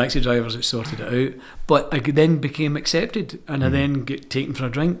was the taxi drivers that sorted it out. But I then became accepted, and I then get taken for a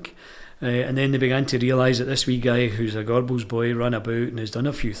drink. And then they began to realise that this wee guy, who's a Gorbals boy, ran about and has done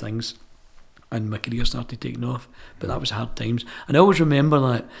a few things. And my career started taking off. But that was hard times. And I always remember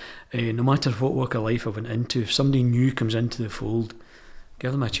that no matter what walk of life I went into, if somebody new comes into the fold,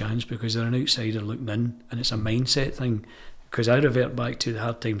 give them a chance, because they're an outsider looking in, and it's a mindset thing. Because I revert back to the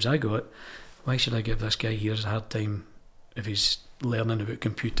hard times I got. Why should I give this guy here a hard time if he's learning about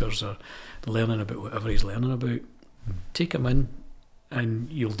computers or learning about whatever he's learning about? Take him in, and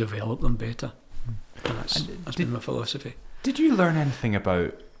you'll develop them better. And that's been my philosophy. Did you learn anything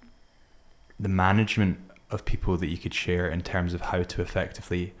about the management of people that you could share in terms of how to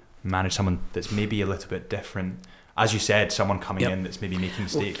effectively manage someone that's maybe a little bit different? As you said, someone coming in that's maybe making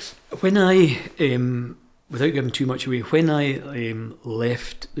mistakes. When I, without giving too much away, when I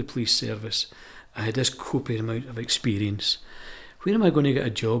left the police service, I had this copious amount of experience. Where am I going to get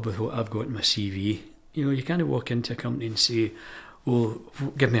a job with what I've got in my CV? You know, you can't walk into a company and say, well,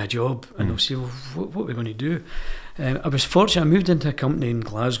 give me a job. And they'll say, well, what are we going to do? I was fortunate. I moved into a company in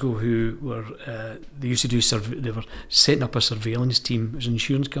Glasgow who were, they used to do, they were setting up a surveillance team. It was an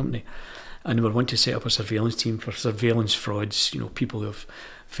insurance company. And they were wanting to set up a surveillance team for surveillance frauds, you know, people who have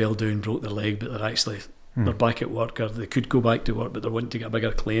fell down, broke their leg, but they're actually, they're back at work, or they could go back to work, but they're wanting to get a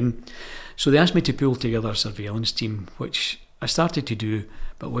bigger claim. So they asked me to pull together a surveillance team, which I started to do,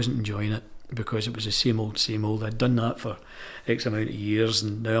 but wasn't enjoying it, because it was the same old, same old. I'd done that for X amount of years,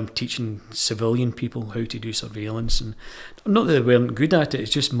 and now I'm teaching civilian people how to do surveillance. And not that they weren't good at it,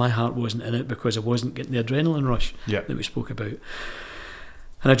 it's just my heart wasn't in it, because I wasn't getting the adrenaline rush that we spoke about.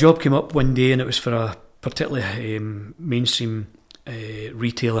 And a job came up one day, and it was for a particularly mainstream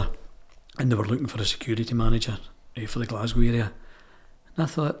retailer, and they were looking for a security manager for the Glasgow area. And I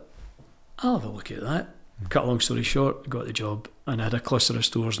thought, I'll have a look at that. Cut a long story short, got the job, and I had a cluster of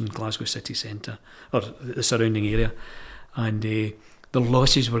stores in Glasgow city centre, or the surrounding area, and the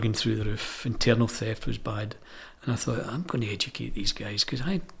losses were going through the roof. Internal theft was bad, and I thought, I'm going to educate these guys, because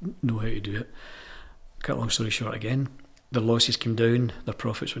I know how to do it. Cut a long story short again, the losses came down, their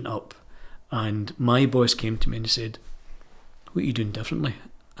profits went up, and my boss came to me and said, what are you doing differently?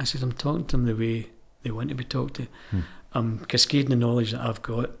 I said, I'm talking to them the way they want to be talked to. I'm cascading the knowledge that I've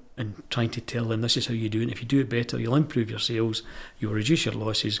got and trying to tell them this is how you do it. And if you do it better, you'll improve your sales, you'll reduce your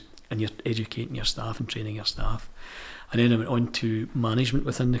losses, and you're educating your staff and training your staff. And then I went on to management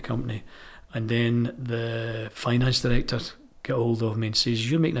within the company, and then the finance director got hold of me and says,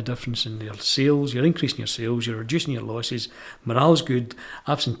 you're making a difference in your sales, you're increasing your sales, you're reducing your losses, morale's good,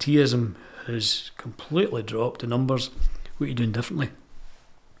 absenteeism has completely dropped, the numbers, what are you doing differently?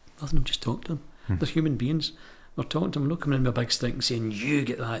 Nothing, I'm just talking to them. They're human beings. We're talking to them, not coming in with a big stick and saying, you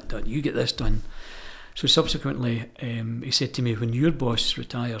get that done, you get this done. So subsequently, he said to me, when your boss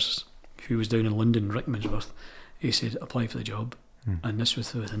retires, who was down in London, Rick Minsworth, he said, apply for the job. and this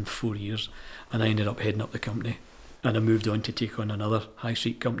was within 4 years, and I ended up heading up the company, and I moved on to take on another high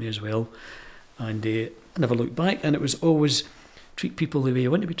street company as well, and I never looked back, and it was always treat people the way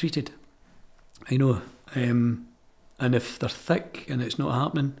you want to be treated. I know, and if they're thick and it's not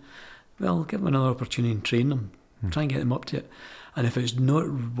happening, well, give them another opportunity and train them, try and get them up to it. And if it's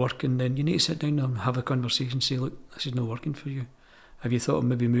not working, then you need to sit down and have a conversation, say, look, this is not working for you. Have you thought of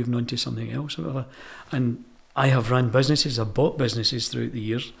maybe moving on to something else or whatever? And I have run businesses, I've bought businesses throughout the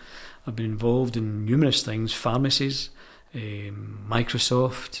years. I've been involved in numerous things, pharmacies,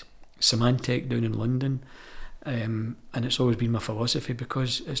 Microsoft, Symantec down in London. And it's always been my philosophy,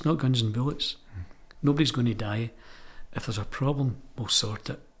 because it's not guns and bullets. Nobody's going to die. If there's a problem, we'll sort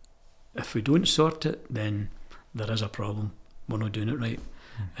it. If we don't sort it, then there is a problem. We're not doing it right,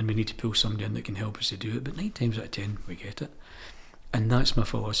 and we need to pull somebody in that can help us to do it. But 9 times out of 10 we get it, and that's my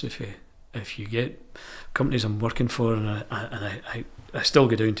philosophy. If you get companies I'm working for, and I still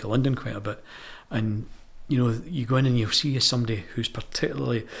go down to London quite a bit, and you go in and you'll see somebody who's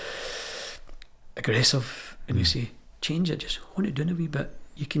particularly aggressive, and you say, change it, just hone it down a wee bit.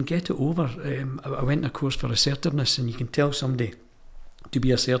 You can get it over. I went on a course for assertiveness, and you can tell somebody to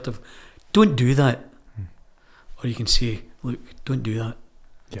be assertive, don't do that. Or you can say, look, don't do that.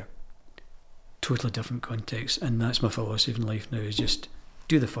 Yeah. Totally different context. And that's my philosophy in life now, is just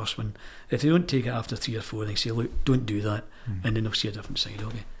do the first one. If they don't take it after 3 or 4, they say, look, don't do that. And then they'll see a different side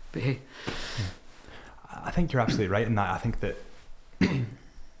of you. But hey. I think you're absolutely right in that. I think that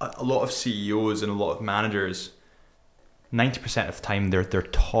a lot of CEOs and a lot of managers, 90% of the time, they're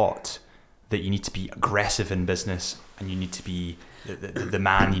taught that you need to be aggressive in business, and you need to be the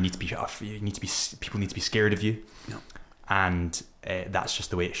man. You need to be people need to be scared of you, and that's just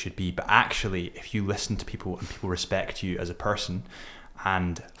the way it should be. But actually, if you listen to people and people respect you as a person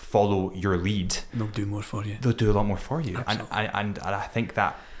and follow your lead, they'll do more for you. They'll do a lot more for you, Absolutely. and I think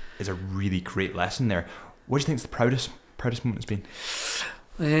that is a really great lesson there. What do you think is the proudest moment it's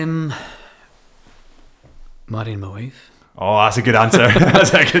been? Marrying my wife. Oh, that's a good answer.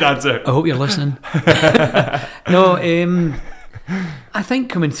 That's a good answer. I hope you're listening. No, I think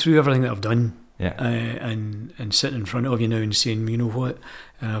coming through everything that I've done, and sitting in front of you now and saying, you know what,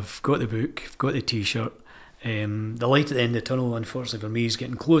 I've got the book, I've got the T-shirt. The light at the end of the tunnel, unfortunately for me, is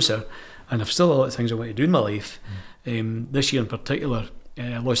getting closer, and I've still a lot of things I want to do in my life. This year in particular,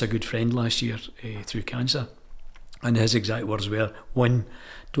 I lost a good friend last year through cancer, and his exact words were, 1,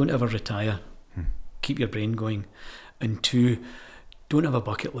 don't ever retire, keep your brain going, and 2, don't have a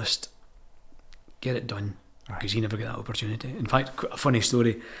bucket list, get it done, because you never get that opportunity. In fact, a funny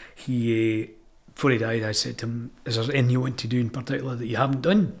story, he before he died, I said to him, is there anything you want to do in particular that you haven't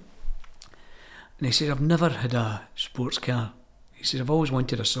done? And he said, I've never had a sports car. He said, I've always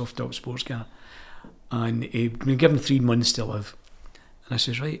wanted a soft top sports car, and he'd been given 3 months to live. And I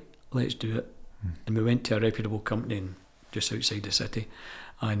says, right, let's do it. And we went to a reputable company just outside the city,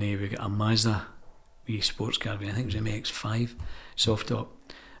 and we got a Mazda sports car, I think it was MX-5 soft top,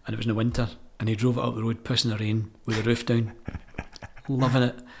 and it was in the winter, and he drove it up the road pissing the rain with the roof down, loving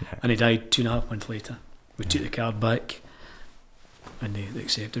it. And he died 2.5 months later. We took the car back, and they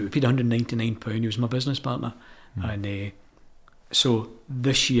accepted it. We paid £199. He was my business partner, and so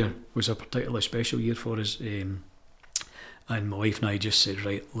this year was a particularly special year for us, and my wife and I just said,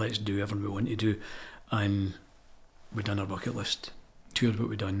 right, let's do everything we want to do, and we done our bucket list, toured what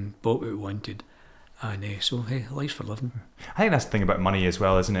we done, bought what we wanted. And so, hey, life's for living. I think that's the thing about money as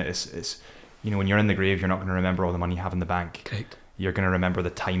well, isn't it? It's when you're in the grave, you're not going to remember all the money you have in the bank. Correct. You're going to remember the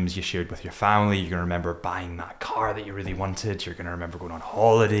times you shared with your family. You're going to remember buying that car that you really wanted. You're going to remember going on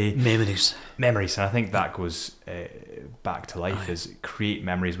holiday. Memories. And I think that goes back to life, is create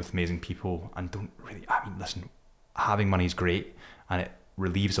memories with amazing people, and don't really, listen, having money is great, and it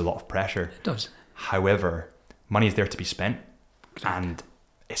relieves a lot of pressure. It does. However, money is there to be spent, and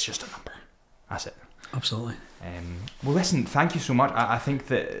it's just a number. That's it. Absolutely. Well, listen, thank you so much. I think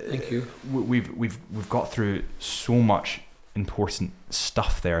that thank you. We've got through so much important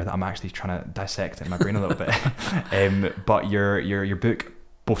stuff there that I'm actually trying to dissect in my brain a little bit. But your book,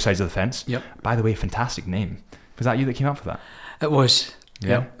 Both Sides of the Fence. Yep. By the way, fantastic name. Was that you that came up with that? It was.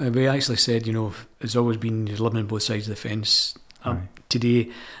 Yeah. We actually said, it's always been you're living on both sides of the fence.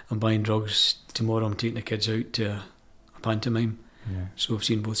 Today I'm buying drugs. Tomorrow I'm taking the kids out to a pantomime. Yeah. So I've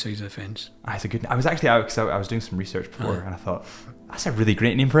seen both sides of the fence. It's a good. I was actually out because I was doing some research before, and I thought that's a really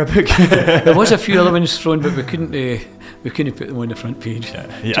great name for a book. There was a few other ones thrown, but we couldn't put them on the front page.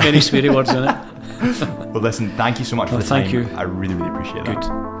 Yeah. Too many sweary words in it. Well, listen, thank you so much for the time. Thank you. I really, really appreciate that.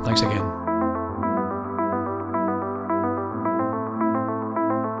 Good. Thanks again.